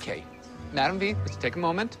if... Okay, Madam V, let's take a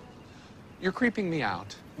moment. You're creeping me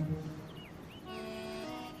out.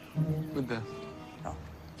 With the... Oh.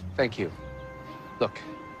 Thank you. Look,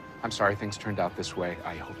 I'm sorry things turned out this way.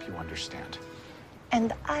 I hope you understand.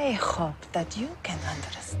 And I hope that you can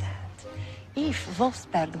understand. If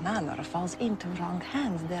Wolfsburg Manor falls into wrong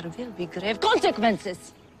hands, there will be grave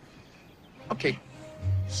consequences. Okay,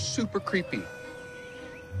 super creepy.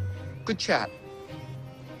 Good chat.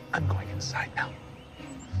 I'm going inside now.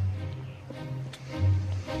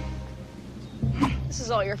 This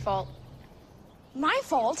is all your fault. My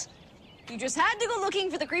fault? You just had to go looking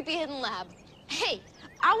for the creepy hidden lab. Hey,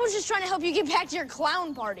 I was just trying to help you get back to your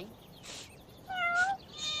clown party.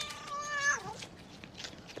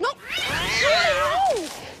 No! No!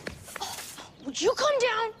 Would you come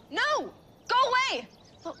down? No! Go away!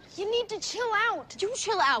 Look, you need to chill out. You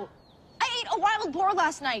chill out. I ate a wild boar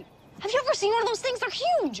last night. Have you ever seen one of those things? They're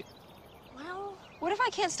huge. Well, what if I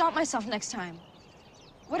can't stop myself next time?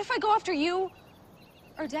 What if I go after you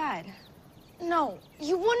or Dad? No,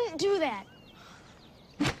 you wouldn't do that.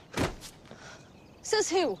 Says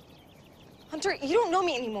who? Hunter, you don't know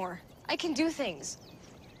me anymore. I can do things.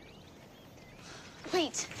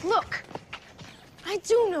 Wait, look. I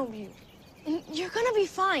do know you. And you're gonna be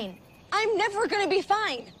fine. I'm never gonna be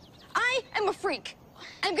fine. I am a freak.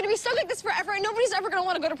 I'm gonna be stuck like this forever, and nobody's ever gonna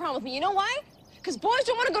want to go to prom with me. You know why? Because boys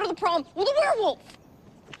don't want to go to the prom with a werewolf.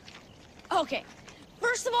 Okay,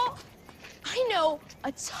 first of all, I know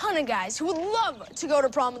a ton of guys who would love to go to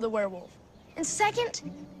prom with a werewolf. And second,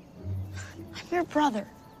 I'm your brother.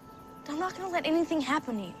 I'm not gonna let anything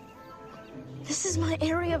happen to you. This is my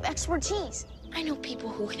area of expertise. I know people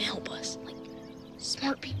who can help us, like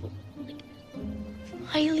smart people, like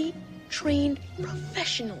highly trained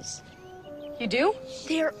professionals. You do?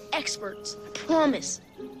 They're experts, I promise.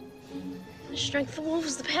 The strength of the wolf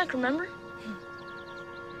is the pack, remember?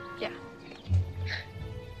 Yeah.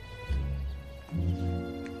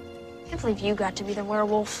 I can't believe you got to be the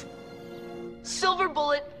werewolf. Silver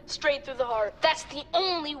bullet straight through the heart. That's the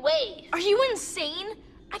only way. Are you insane?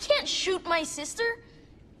 I can't shoot my sister.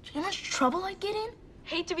 Do you know how much trouble I'd get in?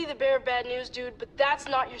 Hate to be the bearer of bad news, dude, but that's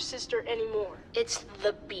not your sister anymore. It's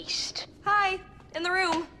the beast. Hi, in the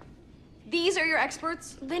room. These are your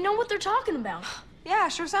experts. They know what they're talking about. Yeah,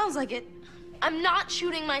 sure sounds like it. I'm not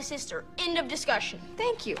shooting my sister. End of discussion.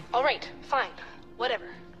 Thank you. All right, fine, whatever.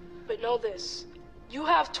 But know this, you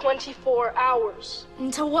have 24 hours.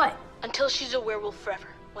 Until what? Until she's a werewolf forever.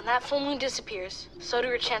 When that full moon disappears, so do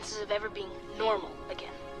her chances of ever being normal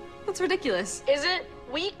again. That's ridiculous. Is it?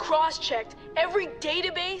 We cross-checked every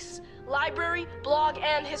database, library, blog,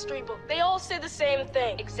 and history book. They all say the same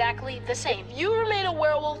thing. Exactly the same. If you remain a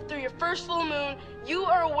werewolf through your first full moon, you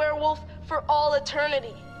are a werewolf for all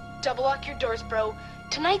eternity. Double lock your doors, bro.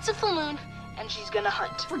 Tonight's a full moon, and she's gonna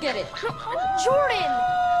hunt. Forget it. Jordan!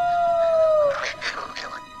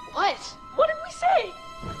 What? What did we say?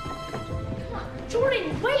 Come on,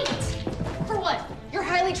 Jordan, wait! For what? You're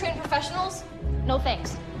highly trained professionals? No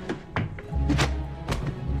thanks.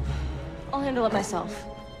 I'll handle it myself.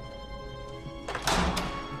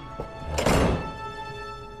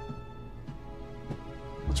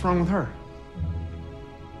 What's wrong with her?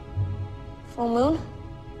 Full moon?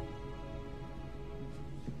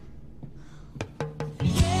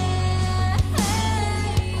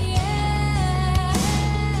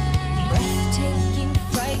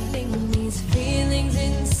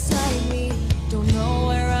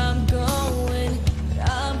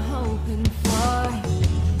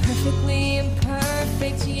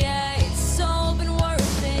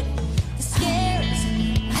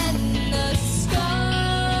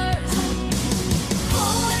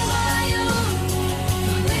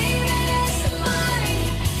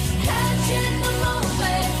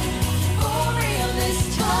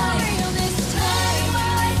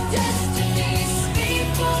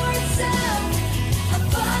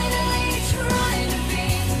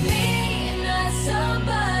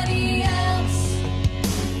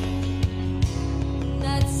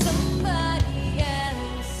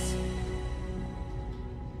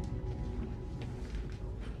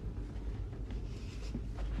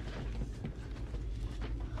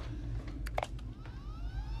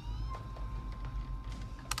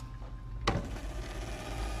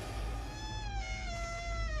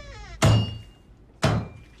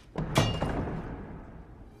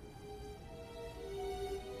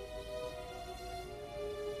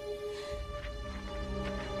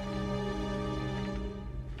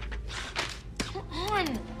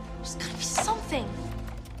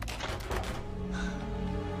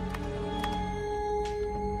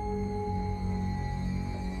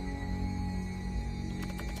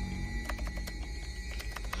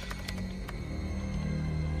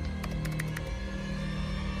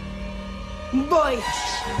 boy!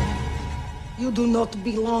 You do not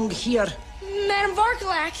belong here. Madam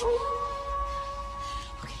Varkalak!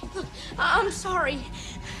 Okay, look, I'm sorry.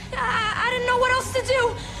 I didn't know what else to do.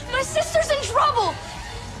 My sister's in trouble.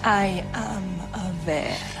 I am a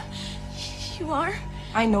bear. You are?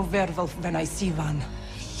 I know werewolf when I see one.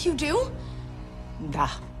 You do? Da.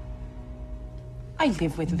 I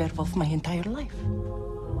live with werewolf my entire life.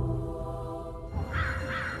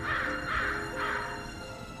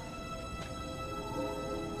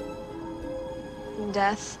 In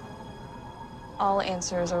death, all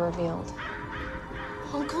answers are revealed.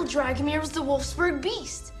 Uncle Dragomir was the Wolfsburg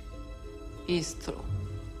Beast. It's true.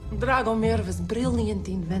 Dragomir was brilliant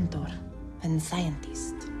inventor and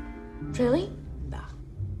scientist. Really? Da.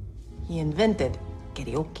 He invented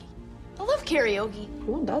karaoke. I love karaoke.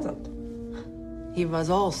 Who doesn't? He was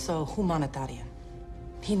also humanitarian.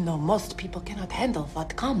 He knew most people cannot handle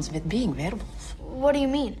what comes with being werewolf. What do you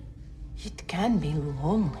mean? It can be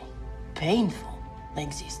lonely, painful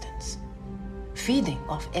existence. Feeding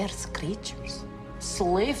off Earth's creatures.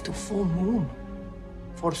 Slave to full moon.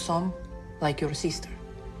 For some, like your sister,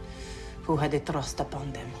 who had a trust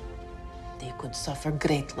upon them. They could suffer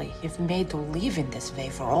greatly if made to live in this way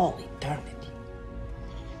for all eternity.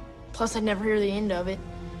 Plus, I'd never hear the end of it.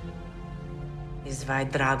 Is why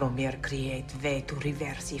Dragomir create way to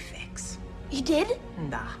reverse effects. He did?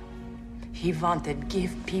 Da. He wanted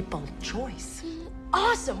give people choice.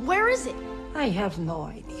 Awesome! Where is it? I have no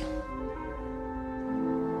idea.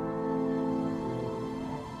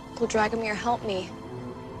 Uncle Dragomir, help me.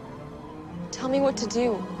 Tell me what to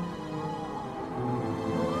do.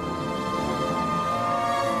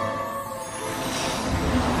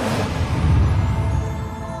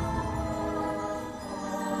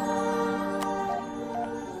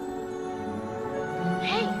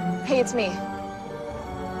 Hey, it's me.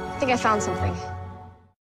 I think I found something.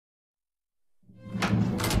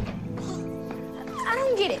 I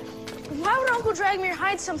don't get it. Why would Uncle Dragomir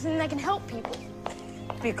hide something that can help people?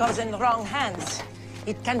 Because in the wrong hands,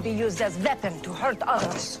 it can be used as weapon to hurt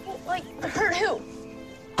others. Like, hurt who?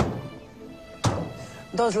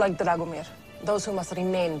 Those like Dragomir. Those who must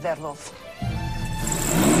remain werewolf.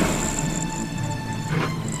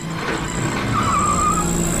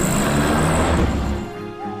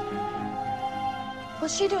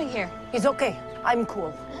 What's she doing here? It's okay. I'm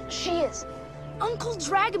cool. She is. Uncle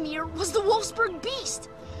Dragomir was the Wolfsburg Beast.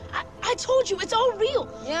 I told you, it's all real.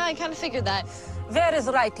 Yeah, I kind of figured that. Where is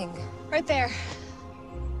writing? Right there.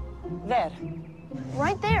 Where?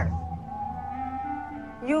 Right there.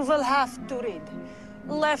 You will have to read.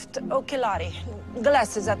 Left oculari.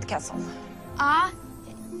 Glasses at castle.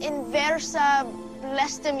 Inversa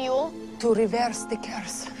blestemule. To reverse the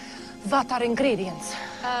curse. What are ingredients?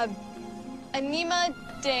 Anima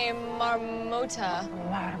de marmota.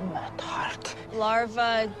 Marmotart.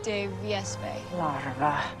 Larva de viespe.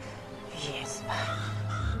 Larva. Yes.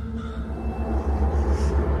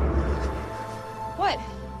 What?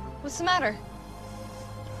 What's the matter?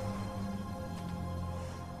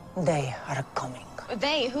 They are coming.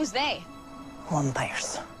 They? Who's they?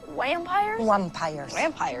 Vampires. Vampires? Vampires.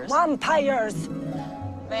 Vampires? Vampires.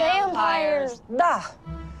 Vampires. Da.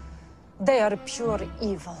 They are pure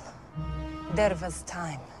evil. There was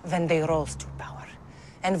time when they rose to power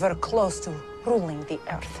and were close to ruling the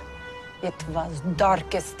earth. It was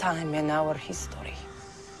darkest time in our history.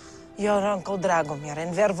 Your Uncle Dragomir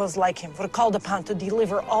and werewolves like him were called upon to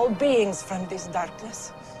deliver all beings from this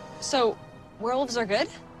darkness. So, werewolves are good?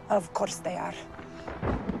 Of course they are.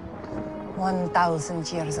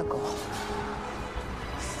 1,000 years ago,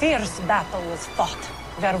 fierce battle was fought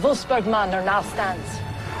where Wolfsburg Manor now stands.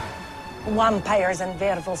 Vampires and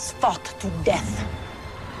werewolves fought to death.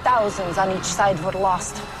 Thousands on each side were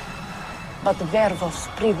lost. But the werewolves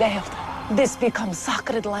prevailed. This becomes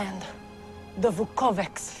sacred land. The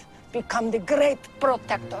Vukovics become the great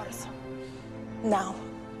protectors. Now,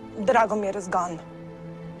 Dragomir is gone.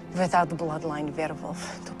 Without bloodline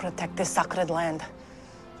werewolf to protect this sacred land,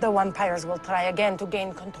 the vampires will try again to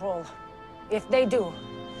gain control. If they do,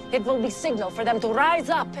 it will be signal for them to rise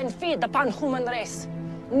up and feed upon human race.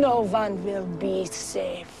 No one will be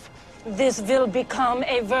safe. This will become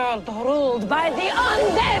a world ruled by the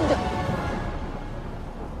undead!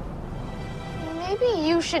 Maybe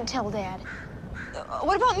you should tell Dad.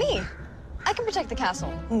 What about me? I can protect the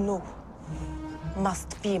castle. No.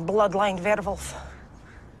 Must be bloodline werewolf.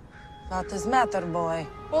 What is matter, boy?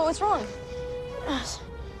 Well, what's wrong?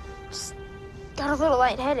 Just got a little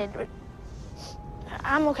lightheaded, but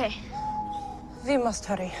I'm okay. We must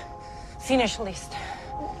hurry. Finish list.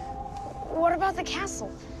 What about the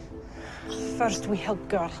castle? First we help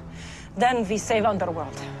girl, then we save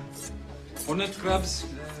underworld. Hornet crabs,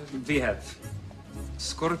 we have.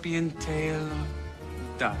 Scorpion tail,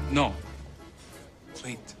 da. No.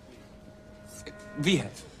 Wait. We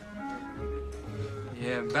have.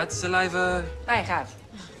 Yeah, bat saliva. I have.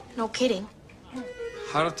 No kidding.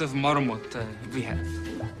 Heart of marmot, we have.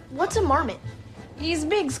 What's a marmot? He's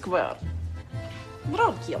big squirrel.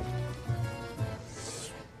 Bronchial.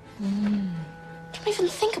 Don't even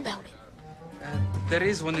think about it. There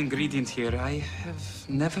is one ingredient here I have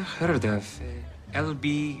never heard of.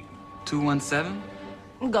 LB217?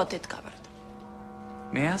 Got it covered.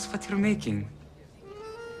 May I ask what you're making?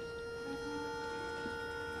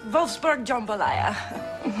 Wolfsburg jambalaya.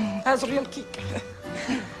 Has real kick.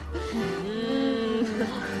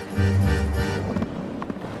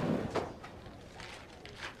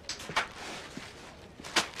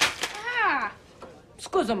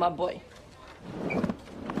 Scusa, my boy.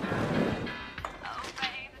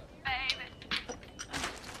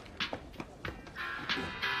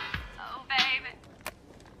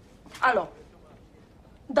 Hello.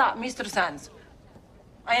 Da, Mr. Sands.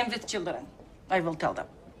 I am with children. I will tell them.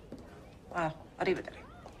 Arrivederci.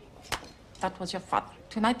 That was your father.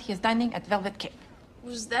 Tonight he is dining at Velvet Cape.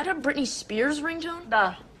 Was that a Britney Spears ringtone?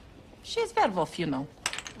 Da. She's werewolf, you know.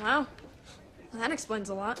 Wow. Well, that explains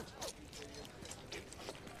a lot.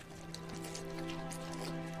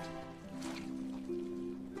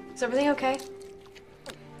 Is everything okay?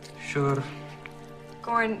 Sure.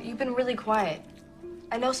 Goran, you've been really quiet.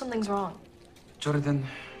 I know something's wrong. Jordan,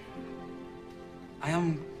 I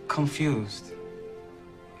am confused.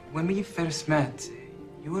 When we first met,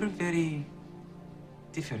 you were very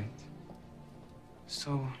different.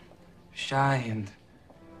 So shy and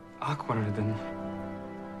awkward and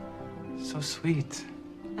so sweet.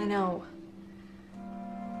 I know.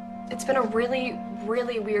 It's been a really,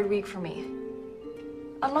 really weird week for me.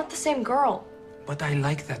 I'm not the same girl. But I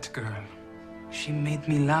like that girl. She made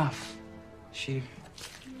me laugh. She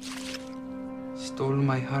stole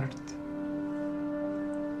my heart.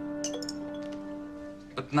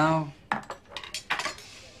 But now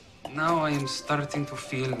I am starting to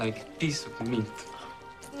feel like a piece of meat.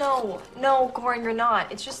 No, Goran, you're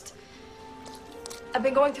not. It's just, I've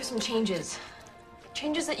been going through some changes.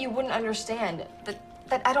 Changes that you wouldn't understand,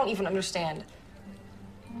 that I don't even understand.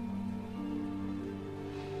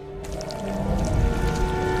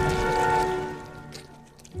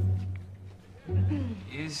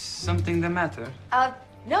 Is something the matter?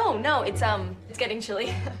 No, it's getting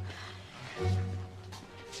chilly.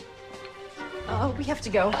 Oh, we have to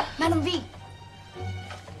go. Madam V.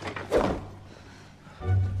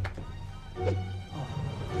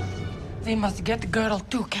 We must get the girl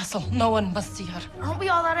to Castle. No one must see her. Aren't we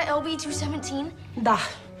all out of LB-217? Da.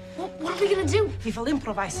 What are we gonna do? We will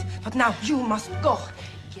improvise. But now you must go.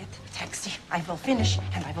 Get a taxi. I will finish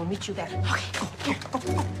and I will meet you there. Okay,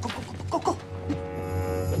 go.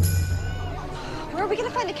 Where are we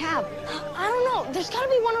gonna find a cab? I don't know. There's gotta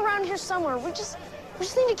be one around here somewhere. We just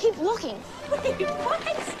need to keep looking. Wait, what?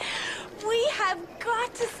 We have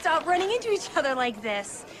got to stop running into each other like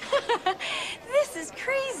this. This is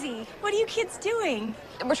crazy. What are you kids doing?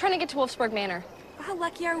 We're trying to get to Wolfsburg Manor. How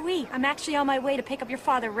lucky are we? I'm actually on my way to pick up your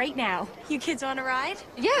father right now. You kids want a ride?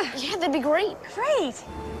 Yeah, that'd be great. Great.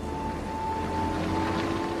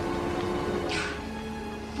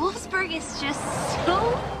 Wolfsburg is just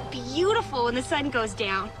so beautiful when the sun goes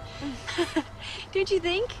down. Don't you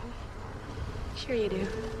think? Sure you do.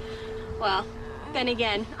 Well, then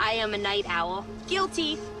again, I am a night owl.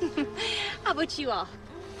 Guilty. How about you all?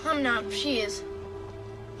 I'm not. She is.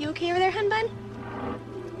 You okay over there, hun bun?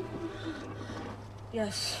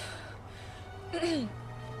 Yes. I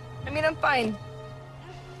mean, I'm fine.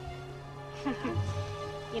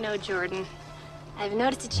 You know, Jordan, I've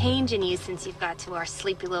noticed a change in you since you've got to our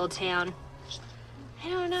sleepy little town. I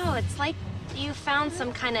don't know, it's like you found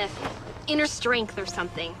some kind of inner strength or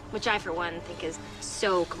something, which I, for one, think is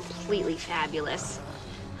so completely fabulous.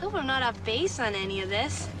 I hope I'm not off base on any of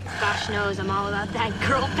this. Gosh knows I'm all about that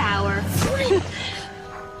girl power.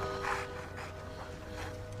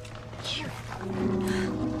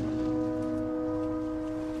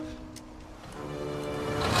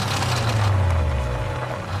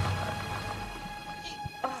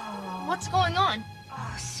 What's going on?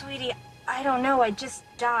 Oh, sweetie, I don't know. I just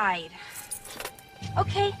died.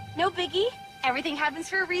 Okay, no biggie. Everything happens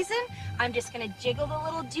for a reason. I'm just gonna jiggle the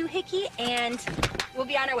little doohickey and we'll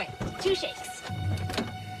be on our way. 2 shakes.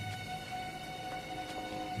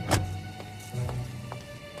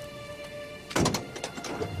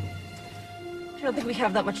 I don't think we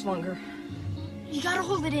have that much longer. You gotta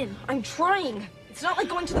hold it in. I'm trying. It's not like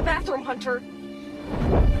going to the bathroom, Hunter.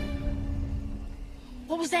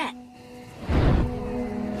 What was that?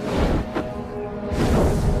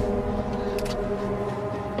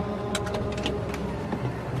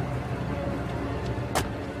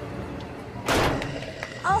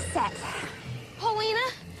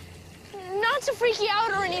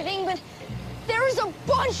 a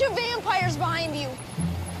bunch of vampires behind you.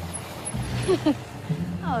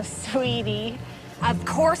 Oh, sweetie. Of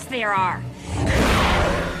course there are.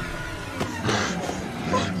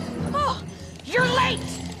 Oh, you're late!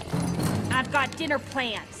 I've got dinner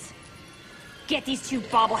plans. Get these two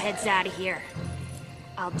bobbleheads out of here.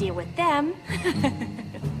 I'll deal with them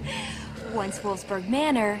once Wolfsburg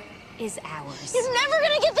Manor is ours. You're never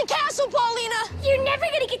gonna get the castle, Paulina! You're never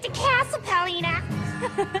gonna get the castle, Paulina!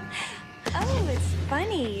 Oh, it's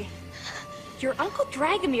funny. Your Uncle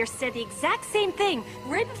Dragomir said the exact same thing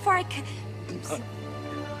right before I could... Oops.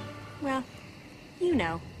 Well, you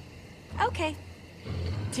know. Okay.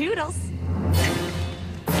 Toodles.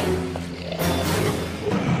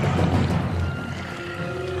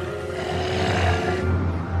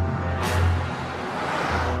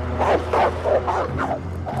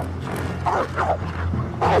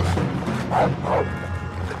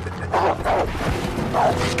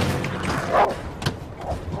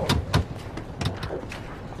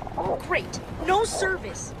 Great. No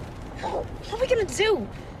service. What are we gonna do?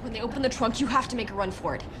 When they open the trunk, you have to make a run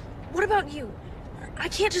for it. What about you? I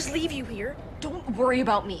can't just leave you here. Don't worry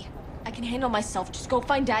about me. I can handle myself. Just go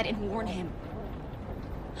find Dad and warn him.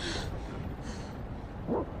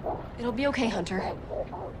 It'll be okay, Hunter.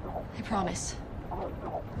 I promise.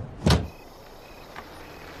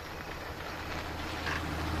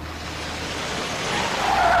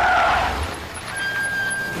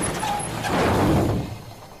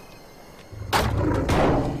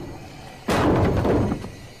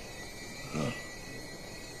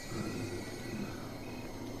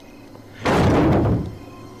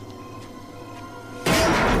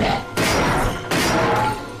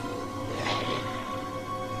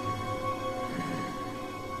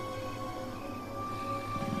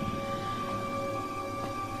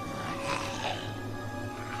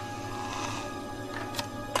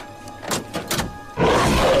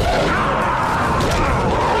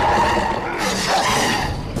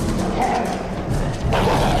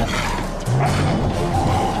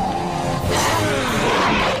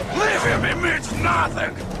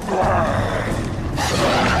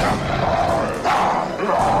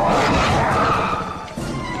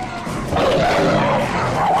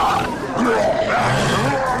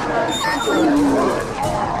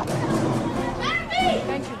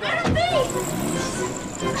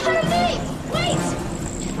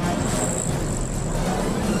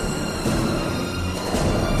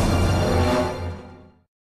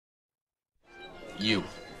 You.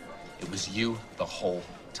 It was you the whole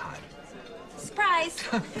time. Surprise!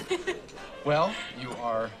 Well, you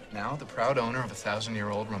are now the proud owner of a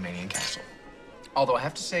 1,000-year-old Romanian castle. Although I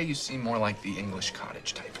have to say, you seem more like the English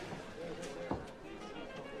cottage type.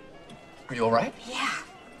 Are you all right? Yeah.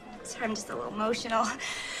 Sorry, I'm just a little emotional.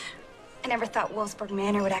 I never thought Wolfsburg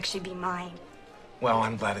Manor would actually be mine. Well,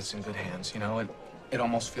 I'm glad it's in good hands. You know, it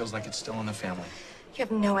almost feels like it's still in the family. You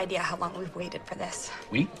have no idea how long we've waited for this.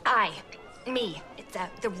 We? Me. It's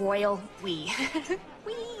the royal we.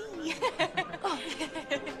 We.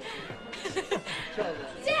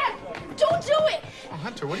 Dad, don't do it! Oh,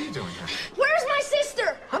 Hunter, what are you doing here? Where's my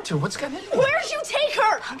sister? Hunter, what's got into you? Where'd you take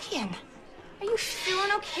her? Pumpkin, are you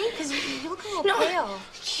feeling okay? Because you look a little No, pale.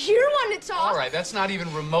 you're one to talk. All right, that's not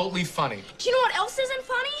even remotely funny. Do you know what else isn't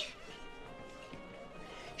funny?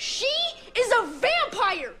 She is a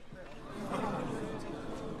vampire!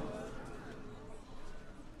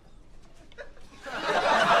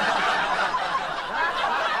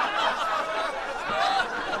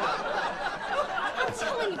 I'm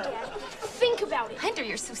telling you, Dad. Think about it. Hunter,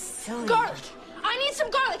 you're so silly. Garlic. I need some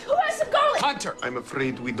garlic. Who has some garlic? Hunter! I'm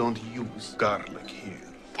afraid we don't use garlic here.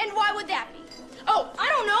 And why would that be? Oh, I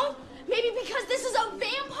don't know. Maybe because this is a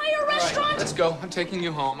vampire restaurant? Right, let's go. I'm taking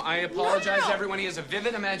you home. I apologize, No. everyone. He has a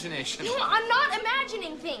vivid imagination. No, I'm not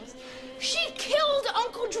imagining things. She killed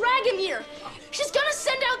Uncle Dragomir. She's gonna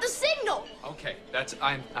send out the signal. Okay,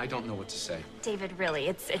 I don't know what to say. David, really,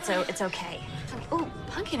 it's okay. Oh,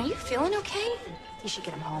 Pumpkin, are you feeling okay? You should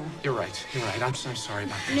get him home. You're right. I'm so sorry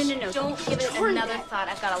about this. No. Don't give it another thought.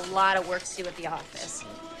 I've got a lot of work to do at the office.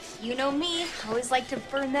 You know me. I always like to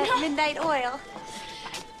burn that midnight oil.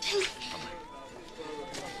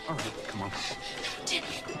 All right, come on.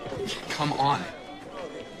 Come on.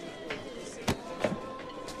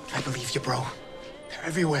 I believe you, bro. They're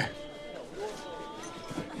everywhere.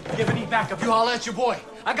 You ever need backup, you holler at your boy.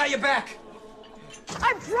 I got your back.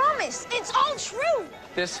 I promise. It's all true.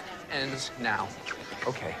 This ends now.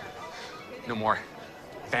 Okay. No more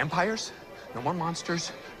vampires, no more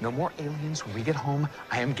monsters, no more aliens. When we get home,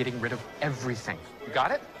 I am getting rid of everything. You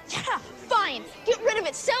got it? Yeah, fine. Get rid of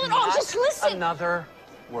it. Sell it all. Just listen. Another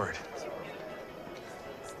word.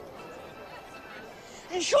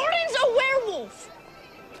 Jordan's a werewolf!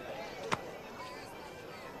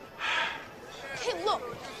 Hey, look,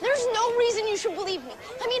 there's no reason you should believe me.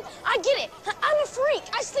 I mean, I get it. I'm a freak.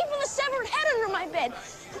 I sleep with a severed head under my bed.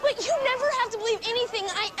 But you never have to believe anything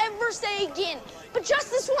I ever say again. But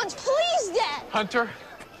just this once, please, Dad. Hunter,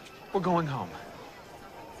 we're going home.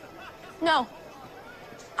 No,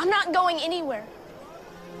 I'm not going anywhere.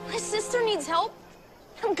 My sister needs help.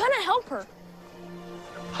 I'm gonna help her.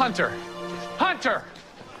 Hunter! Hunter!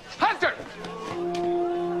 Hunter!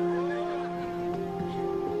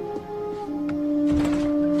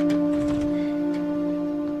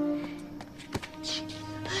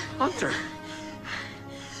 Hunter!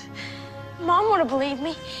 Mom would have believed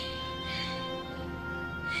me.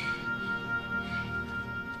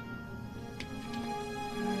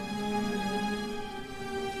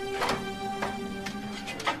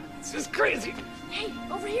 This is crazy. Hey,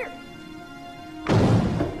 over here.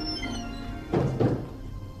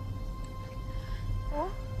 Huh?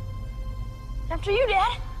 After you,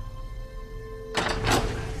 Dad.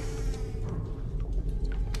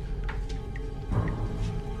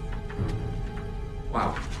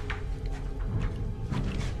 Wow.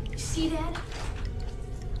 You see, Dad?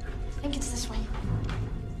 I think it's this way.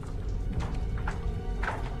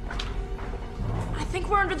 I think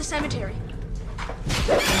we're under the cemetery.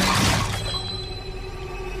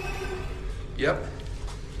 Yep.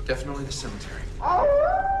 Definitely the cemetery.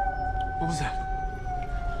 What was that?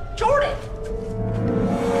 Jordan!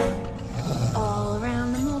 All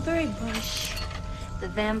around the mulberry bush, the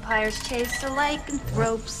vampires chase the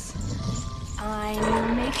lycanthropes.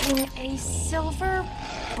 I'm making a silver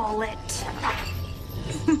bullet.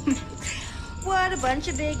 What a bunch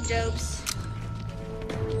of big dopes.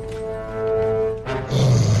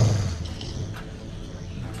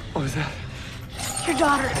 What was that? Your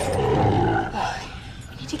daughter.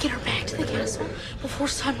 We need to get her back to the castle before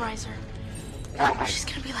sunrise. She's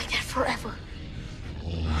gonna be like that forever.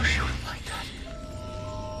 Oh, she wouldn't like that.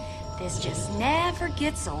 This just never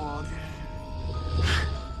gets old.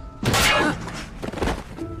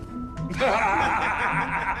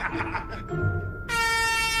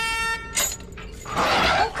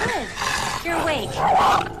 Oh, good. You're awake.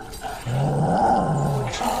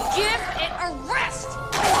 Give it a rest!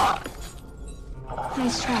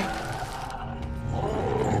 Nice try.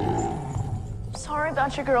 Sorry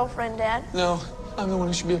about your girlfriend, Dad. No, I'm the one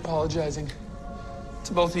who should be apologizing.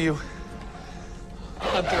 To both of you.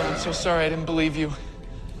 Hunter, I'm so sorry I didn't believe you.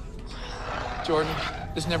 Jordan,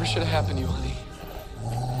 this never should have happened to you, honey.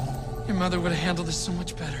 Your mother would have handled this so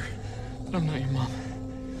much better. But I'm not your mom.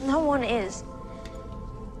 No one is.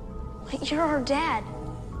 But you're our dad.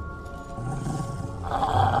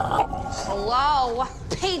 Hello?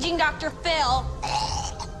 Paging Dr. Phil.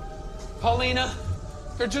 Paulina,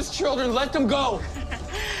 they're just children. Let them go.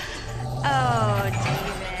 Oh,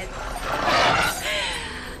 David.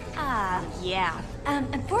 Yeah.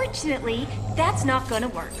 Unfortunately, that's not gonna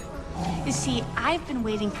work. You see, I've been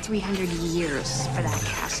waiting 300 years for that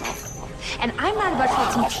castle. And I'm not about to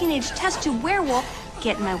let some teenage test tube werewolf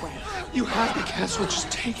get in my way. You have the castle. Just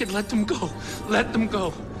take it. Let them go. Let them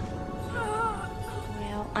go.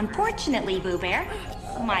 Well, unfortunately, Boo Bear,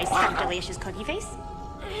 my scrumptious cookie face,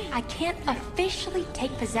 I can't officially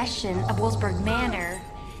take possession of Wolfsburg Manor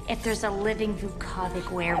if there's a living Vukovic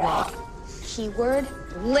werewolf. Keyword,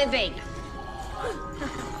 living.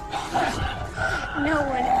 No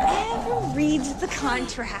one ever reads the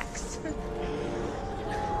contracts.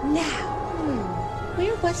 Now,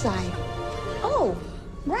 where was I? Oh,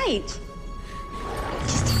 right.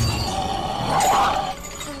 Just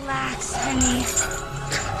relax, honey.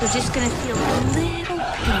 We're just gonna feel a little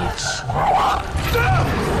pinch.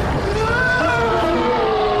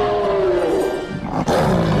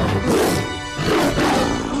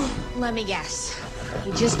 Let me guess.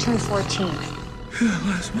 You just turned 14.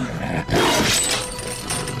 Last month.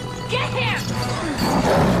 Get him!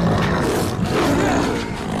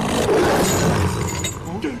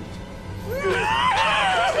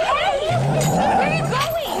 Where are you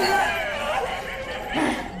going?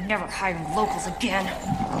 Never hiring locals again.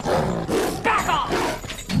 Back off!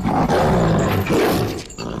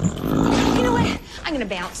 You know what? I'm gonna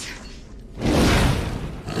bounce.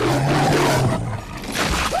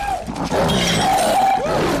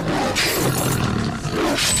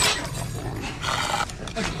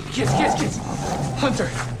 Kids. Hunter,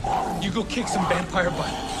 you go kick some vampire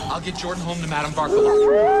butt. I'll get Jordan home to Madame Varkala.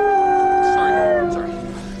 Sorry.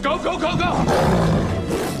 Go! I'm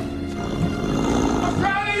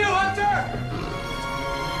proud of you, Hunter!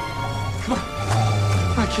 Come on.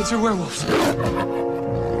 My kids are werewolves.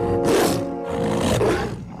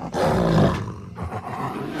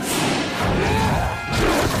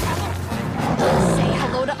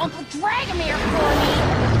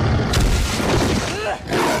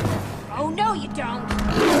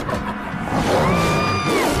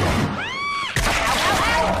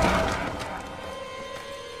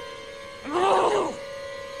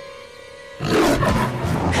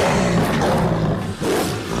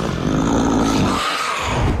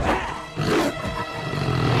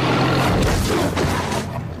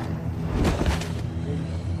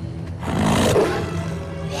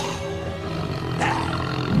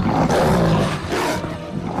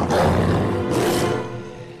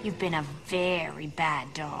 been a very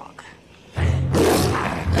bad dog.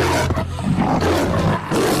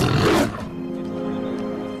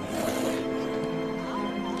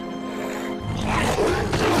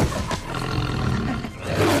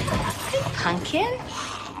 Pumpkin?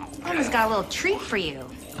 Mama's got a little treat for you.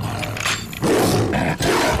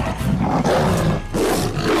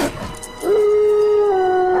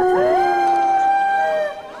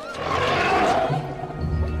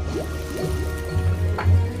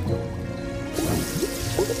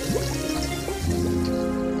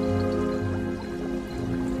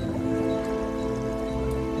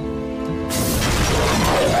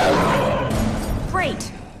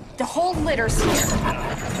 Great. The whole litter's here.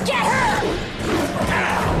 Get her!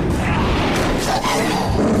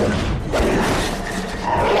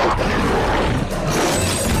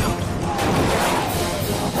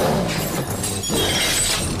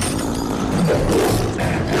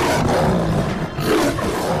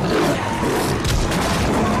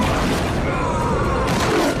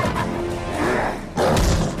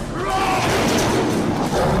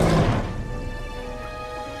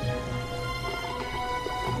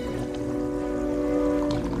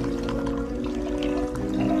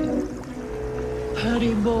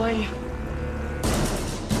 Hurry, boy.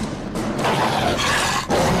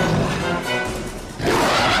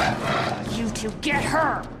 You two get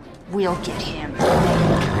her. We'll get him.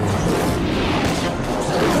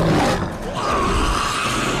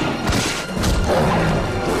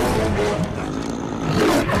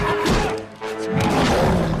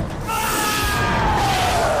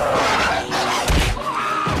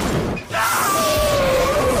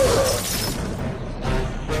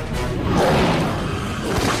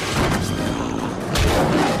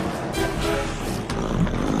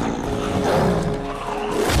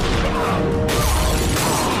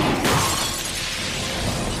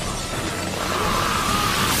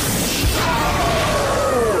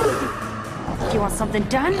 If you want something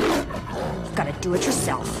done, you've got to do it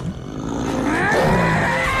yourself.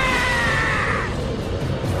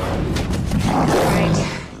 All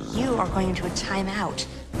right, you are going into a timeout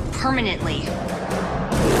permanently.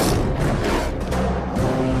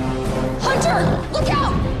 Hunter, look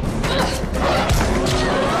out!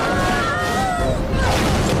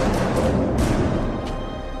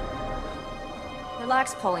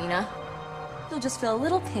 Relax, Paulina. You'll just feel a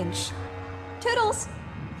little pinch. Toodles!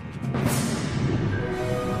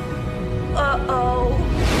 Uh-oh.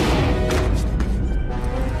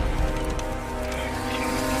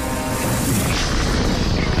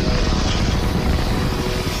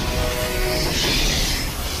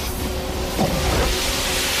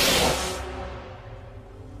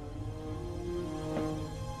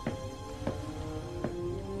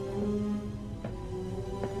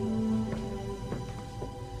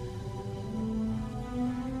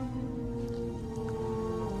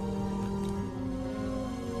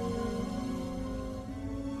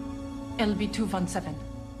 LB-217.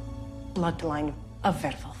 Bloodline of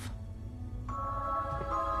Werewolf.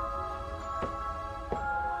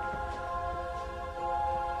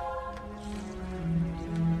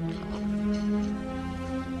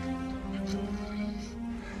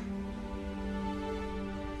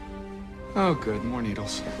 Oh, good. More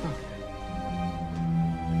needles.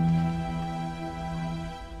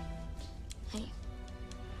 Hey,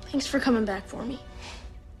 thanks for coming back for me.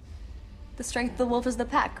 The strength of the wolf is the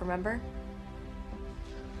pack, remember?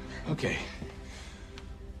 Okay.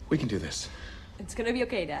 We can do this. It's gonna be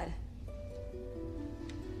okay, Dad.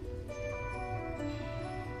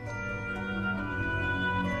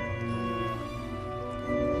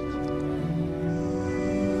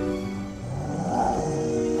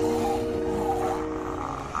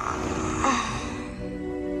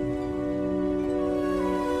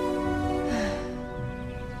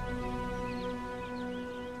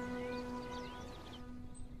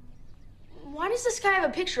 Why does this guy have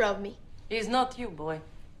a picture of me? He's not you, boy.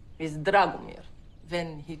 He's Dragomir,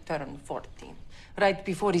 when he turned 14. Right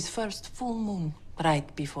before his first full moon.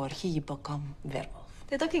 Right before he become werewolf.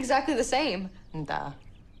 They look exactly the same. Da.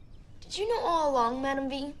 Did you know all along, Madam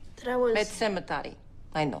V, that I was... At cemetery.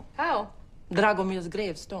 I know. How? Dragomir's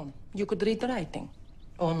gravestone. You could read the writing.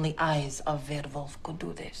 Only eyes of werewolf could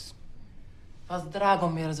do this. It was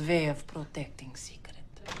Dragomir's way of protecting secret.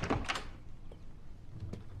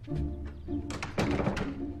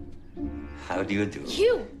 How do you do?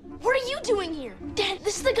 You! What are you doing here? Dad,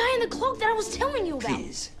 this is the guy in the cloak that I was telling you about.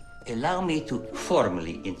 Please, allow me to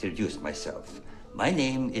formally introduce myself. My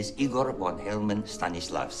name is Igor von Helman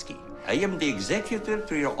Stanislavski. I am the executor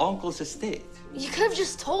to your uncle's estate. You could have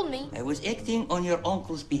just told me. I was acting on your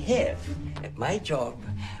uncle's behalf. My job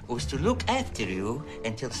was to look after you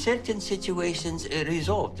until certain situations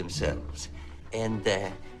resolve themselves. And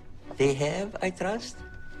they have, I trust?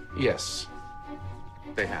 Yes,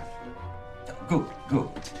 they have. Good, good.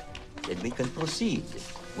 Then we can proceed.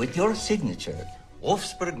 With your signature,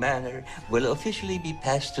 Wolfsburg Manor will officially be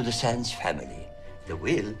passed to the Sands family. The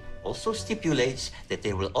will also stipulates that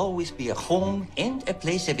there will always be a home and a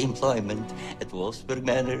place of employment at Wolfsburg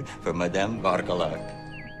Manor for Madame Barcalak.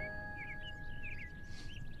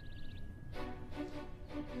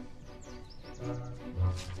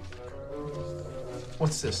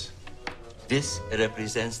 What's this? This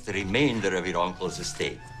represents the remainder of your uncle's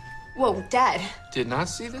estate. Whoa, Dad. Did not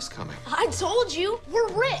see this coming. I told you, we're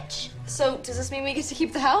rich. So, does this mean we get to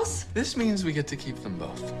keep the house? This means we get to keep them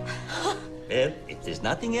both. Well, if there's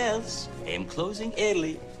nothing else, I am closing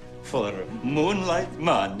early for Moonlight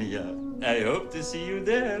Mania. I hope to see you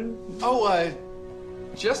there. Oh,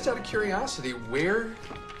 just out of curiosity, where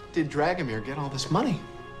did Dragomir get all this money?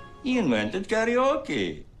 He invented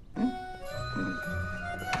karaoke.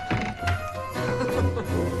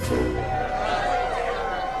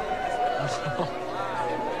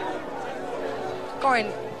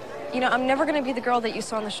 Goran, you know, I'm never gonna be the girl that you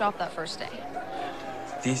saw in the shop that first day.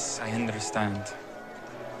 This I understand.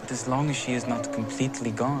 But as long as she is not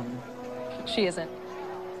completely gone... She isn't.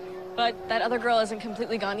 But that other girl isn't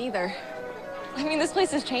completely gone either. I mean, this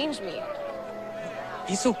place has changed me.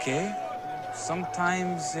 It's okay.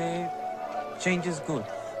 Sometimes change is good.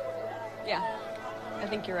 Yeah, I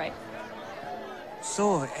think you're right.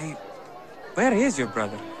 So, where is your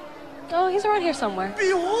brother? Oh, he's around here somewhere.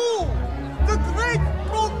 Behold! The great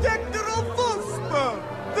protector of Wolfsburg!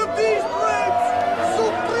 The beast reigns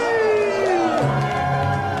supreme!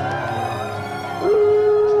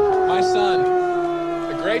 My son,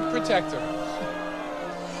 the great protector.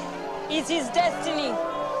 It's his destiny.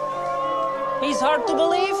 He's hard to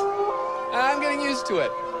believe. I'm getting used to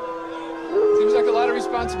it. Seems like a lot of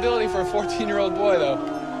responsibility for a 14-year-old boy, though.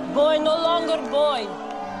 Boy no longer boy.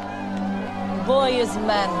 Boy is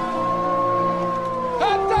man.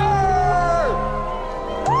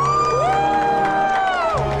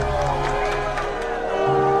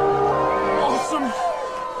 Awesome!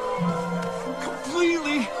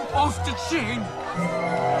 Completely off the chain!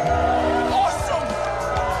 Awesome!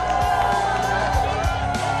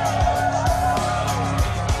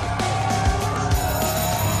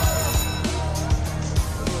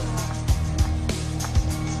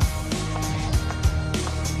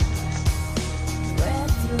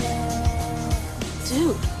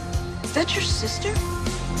 Dude, is that your sister?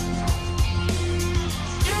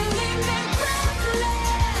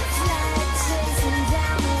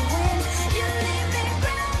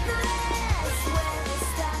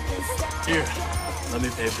 Here, let me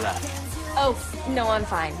pay back. Oh, no, I'm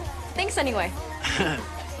fine. Thanks anyway.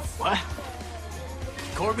 What?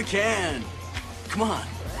 Corby can. Come on.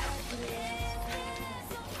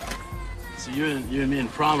 So you and me in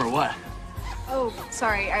prom or what? Oh,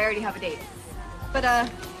 sorry, I already have a date. But,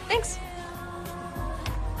 thanks.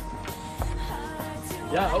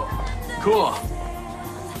 Yeah, oh, cool.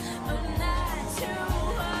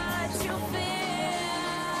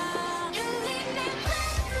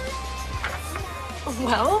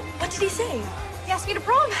 Well, what did he say? He asked me to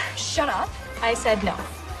prom. Shut up. I said no.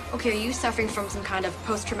 Okay, are you suffering from some kind of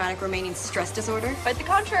post-traumatic remaining stress disorder? Quite the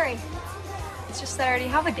contrary. It's just that I already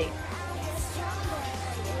have a date.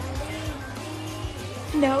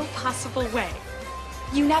 No possible way.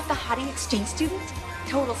 You not the hottie exchange student?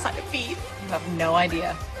 Total sign of beef. You have no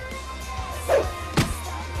idea.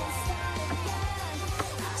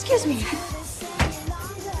 Excuse me.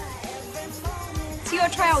 See you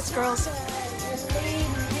at tryouts, girls.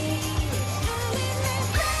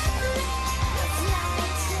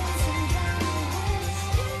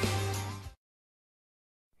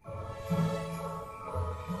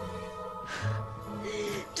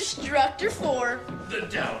 Destructor 4. The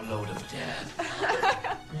download of death.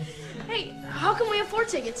 Hey, how can we afford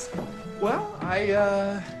tickets? Well, I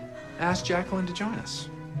asked Jacqueline to join us.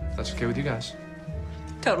 If that's okay with you guys.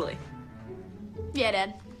 Totally. Yeah,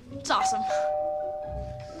 Dad. It's awesome.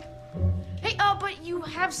 Hey, but you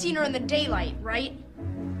have seen her in the daylight, right?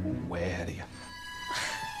 Way ahead of you.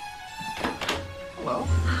 Hello.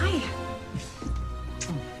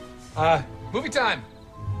 Hi. Movie time.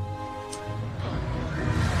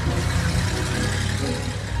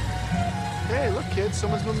 Hey, look, kids,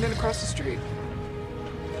 someone's moving in across the street.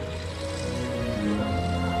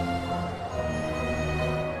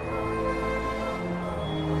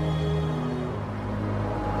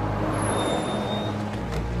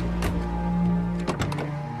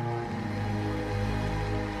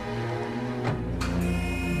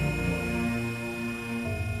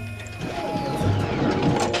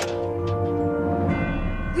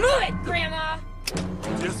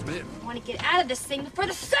 Yes, ma'am. I want to get out of this thing before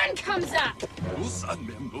the sun comes up. No sun,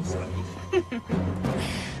 ma'am. No sun. No sun.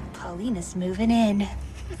 Paulina's moving in.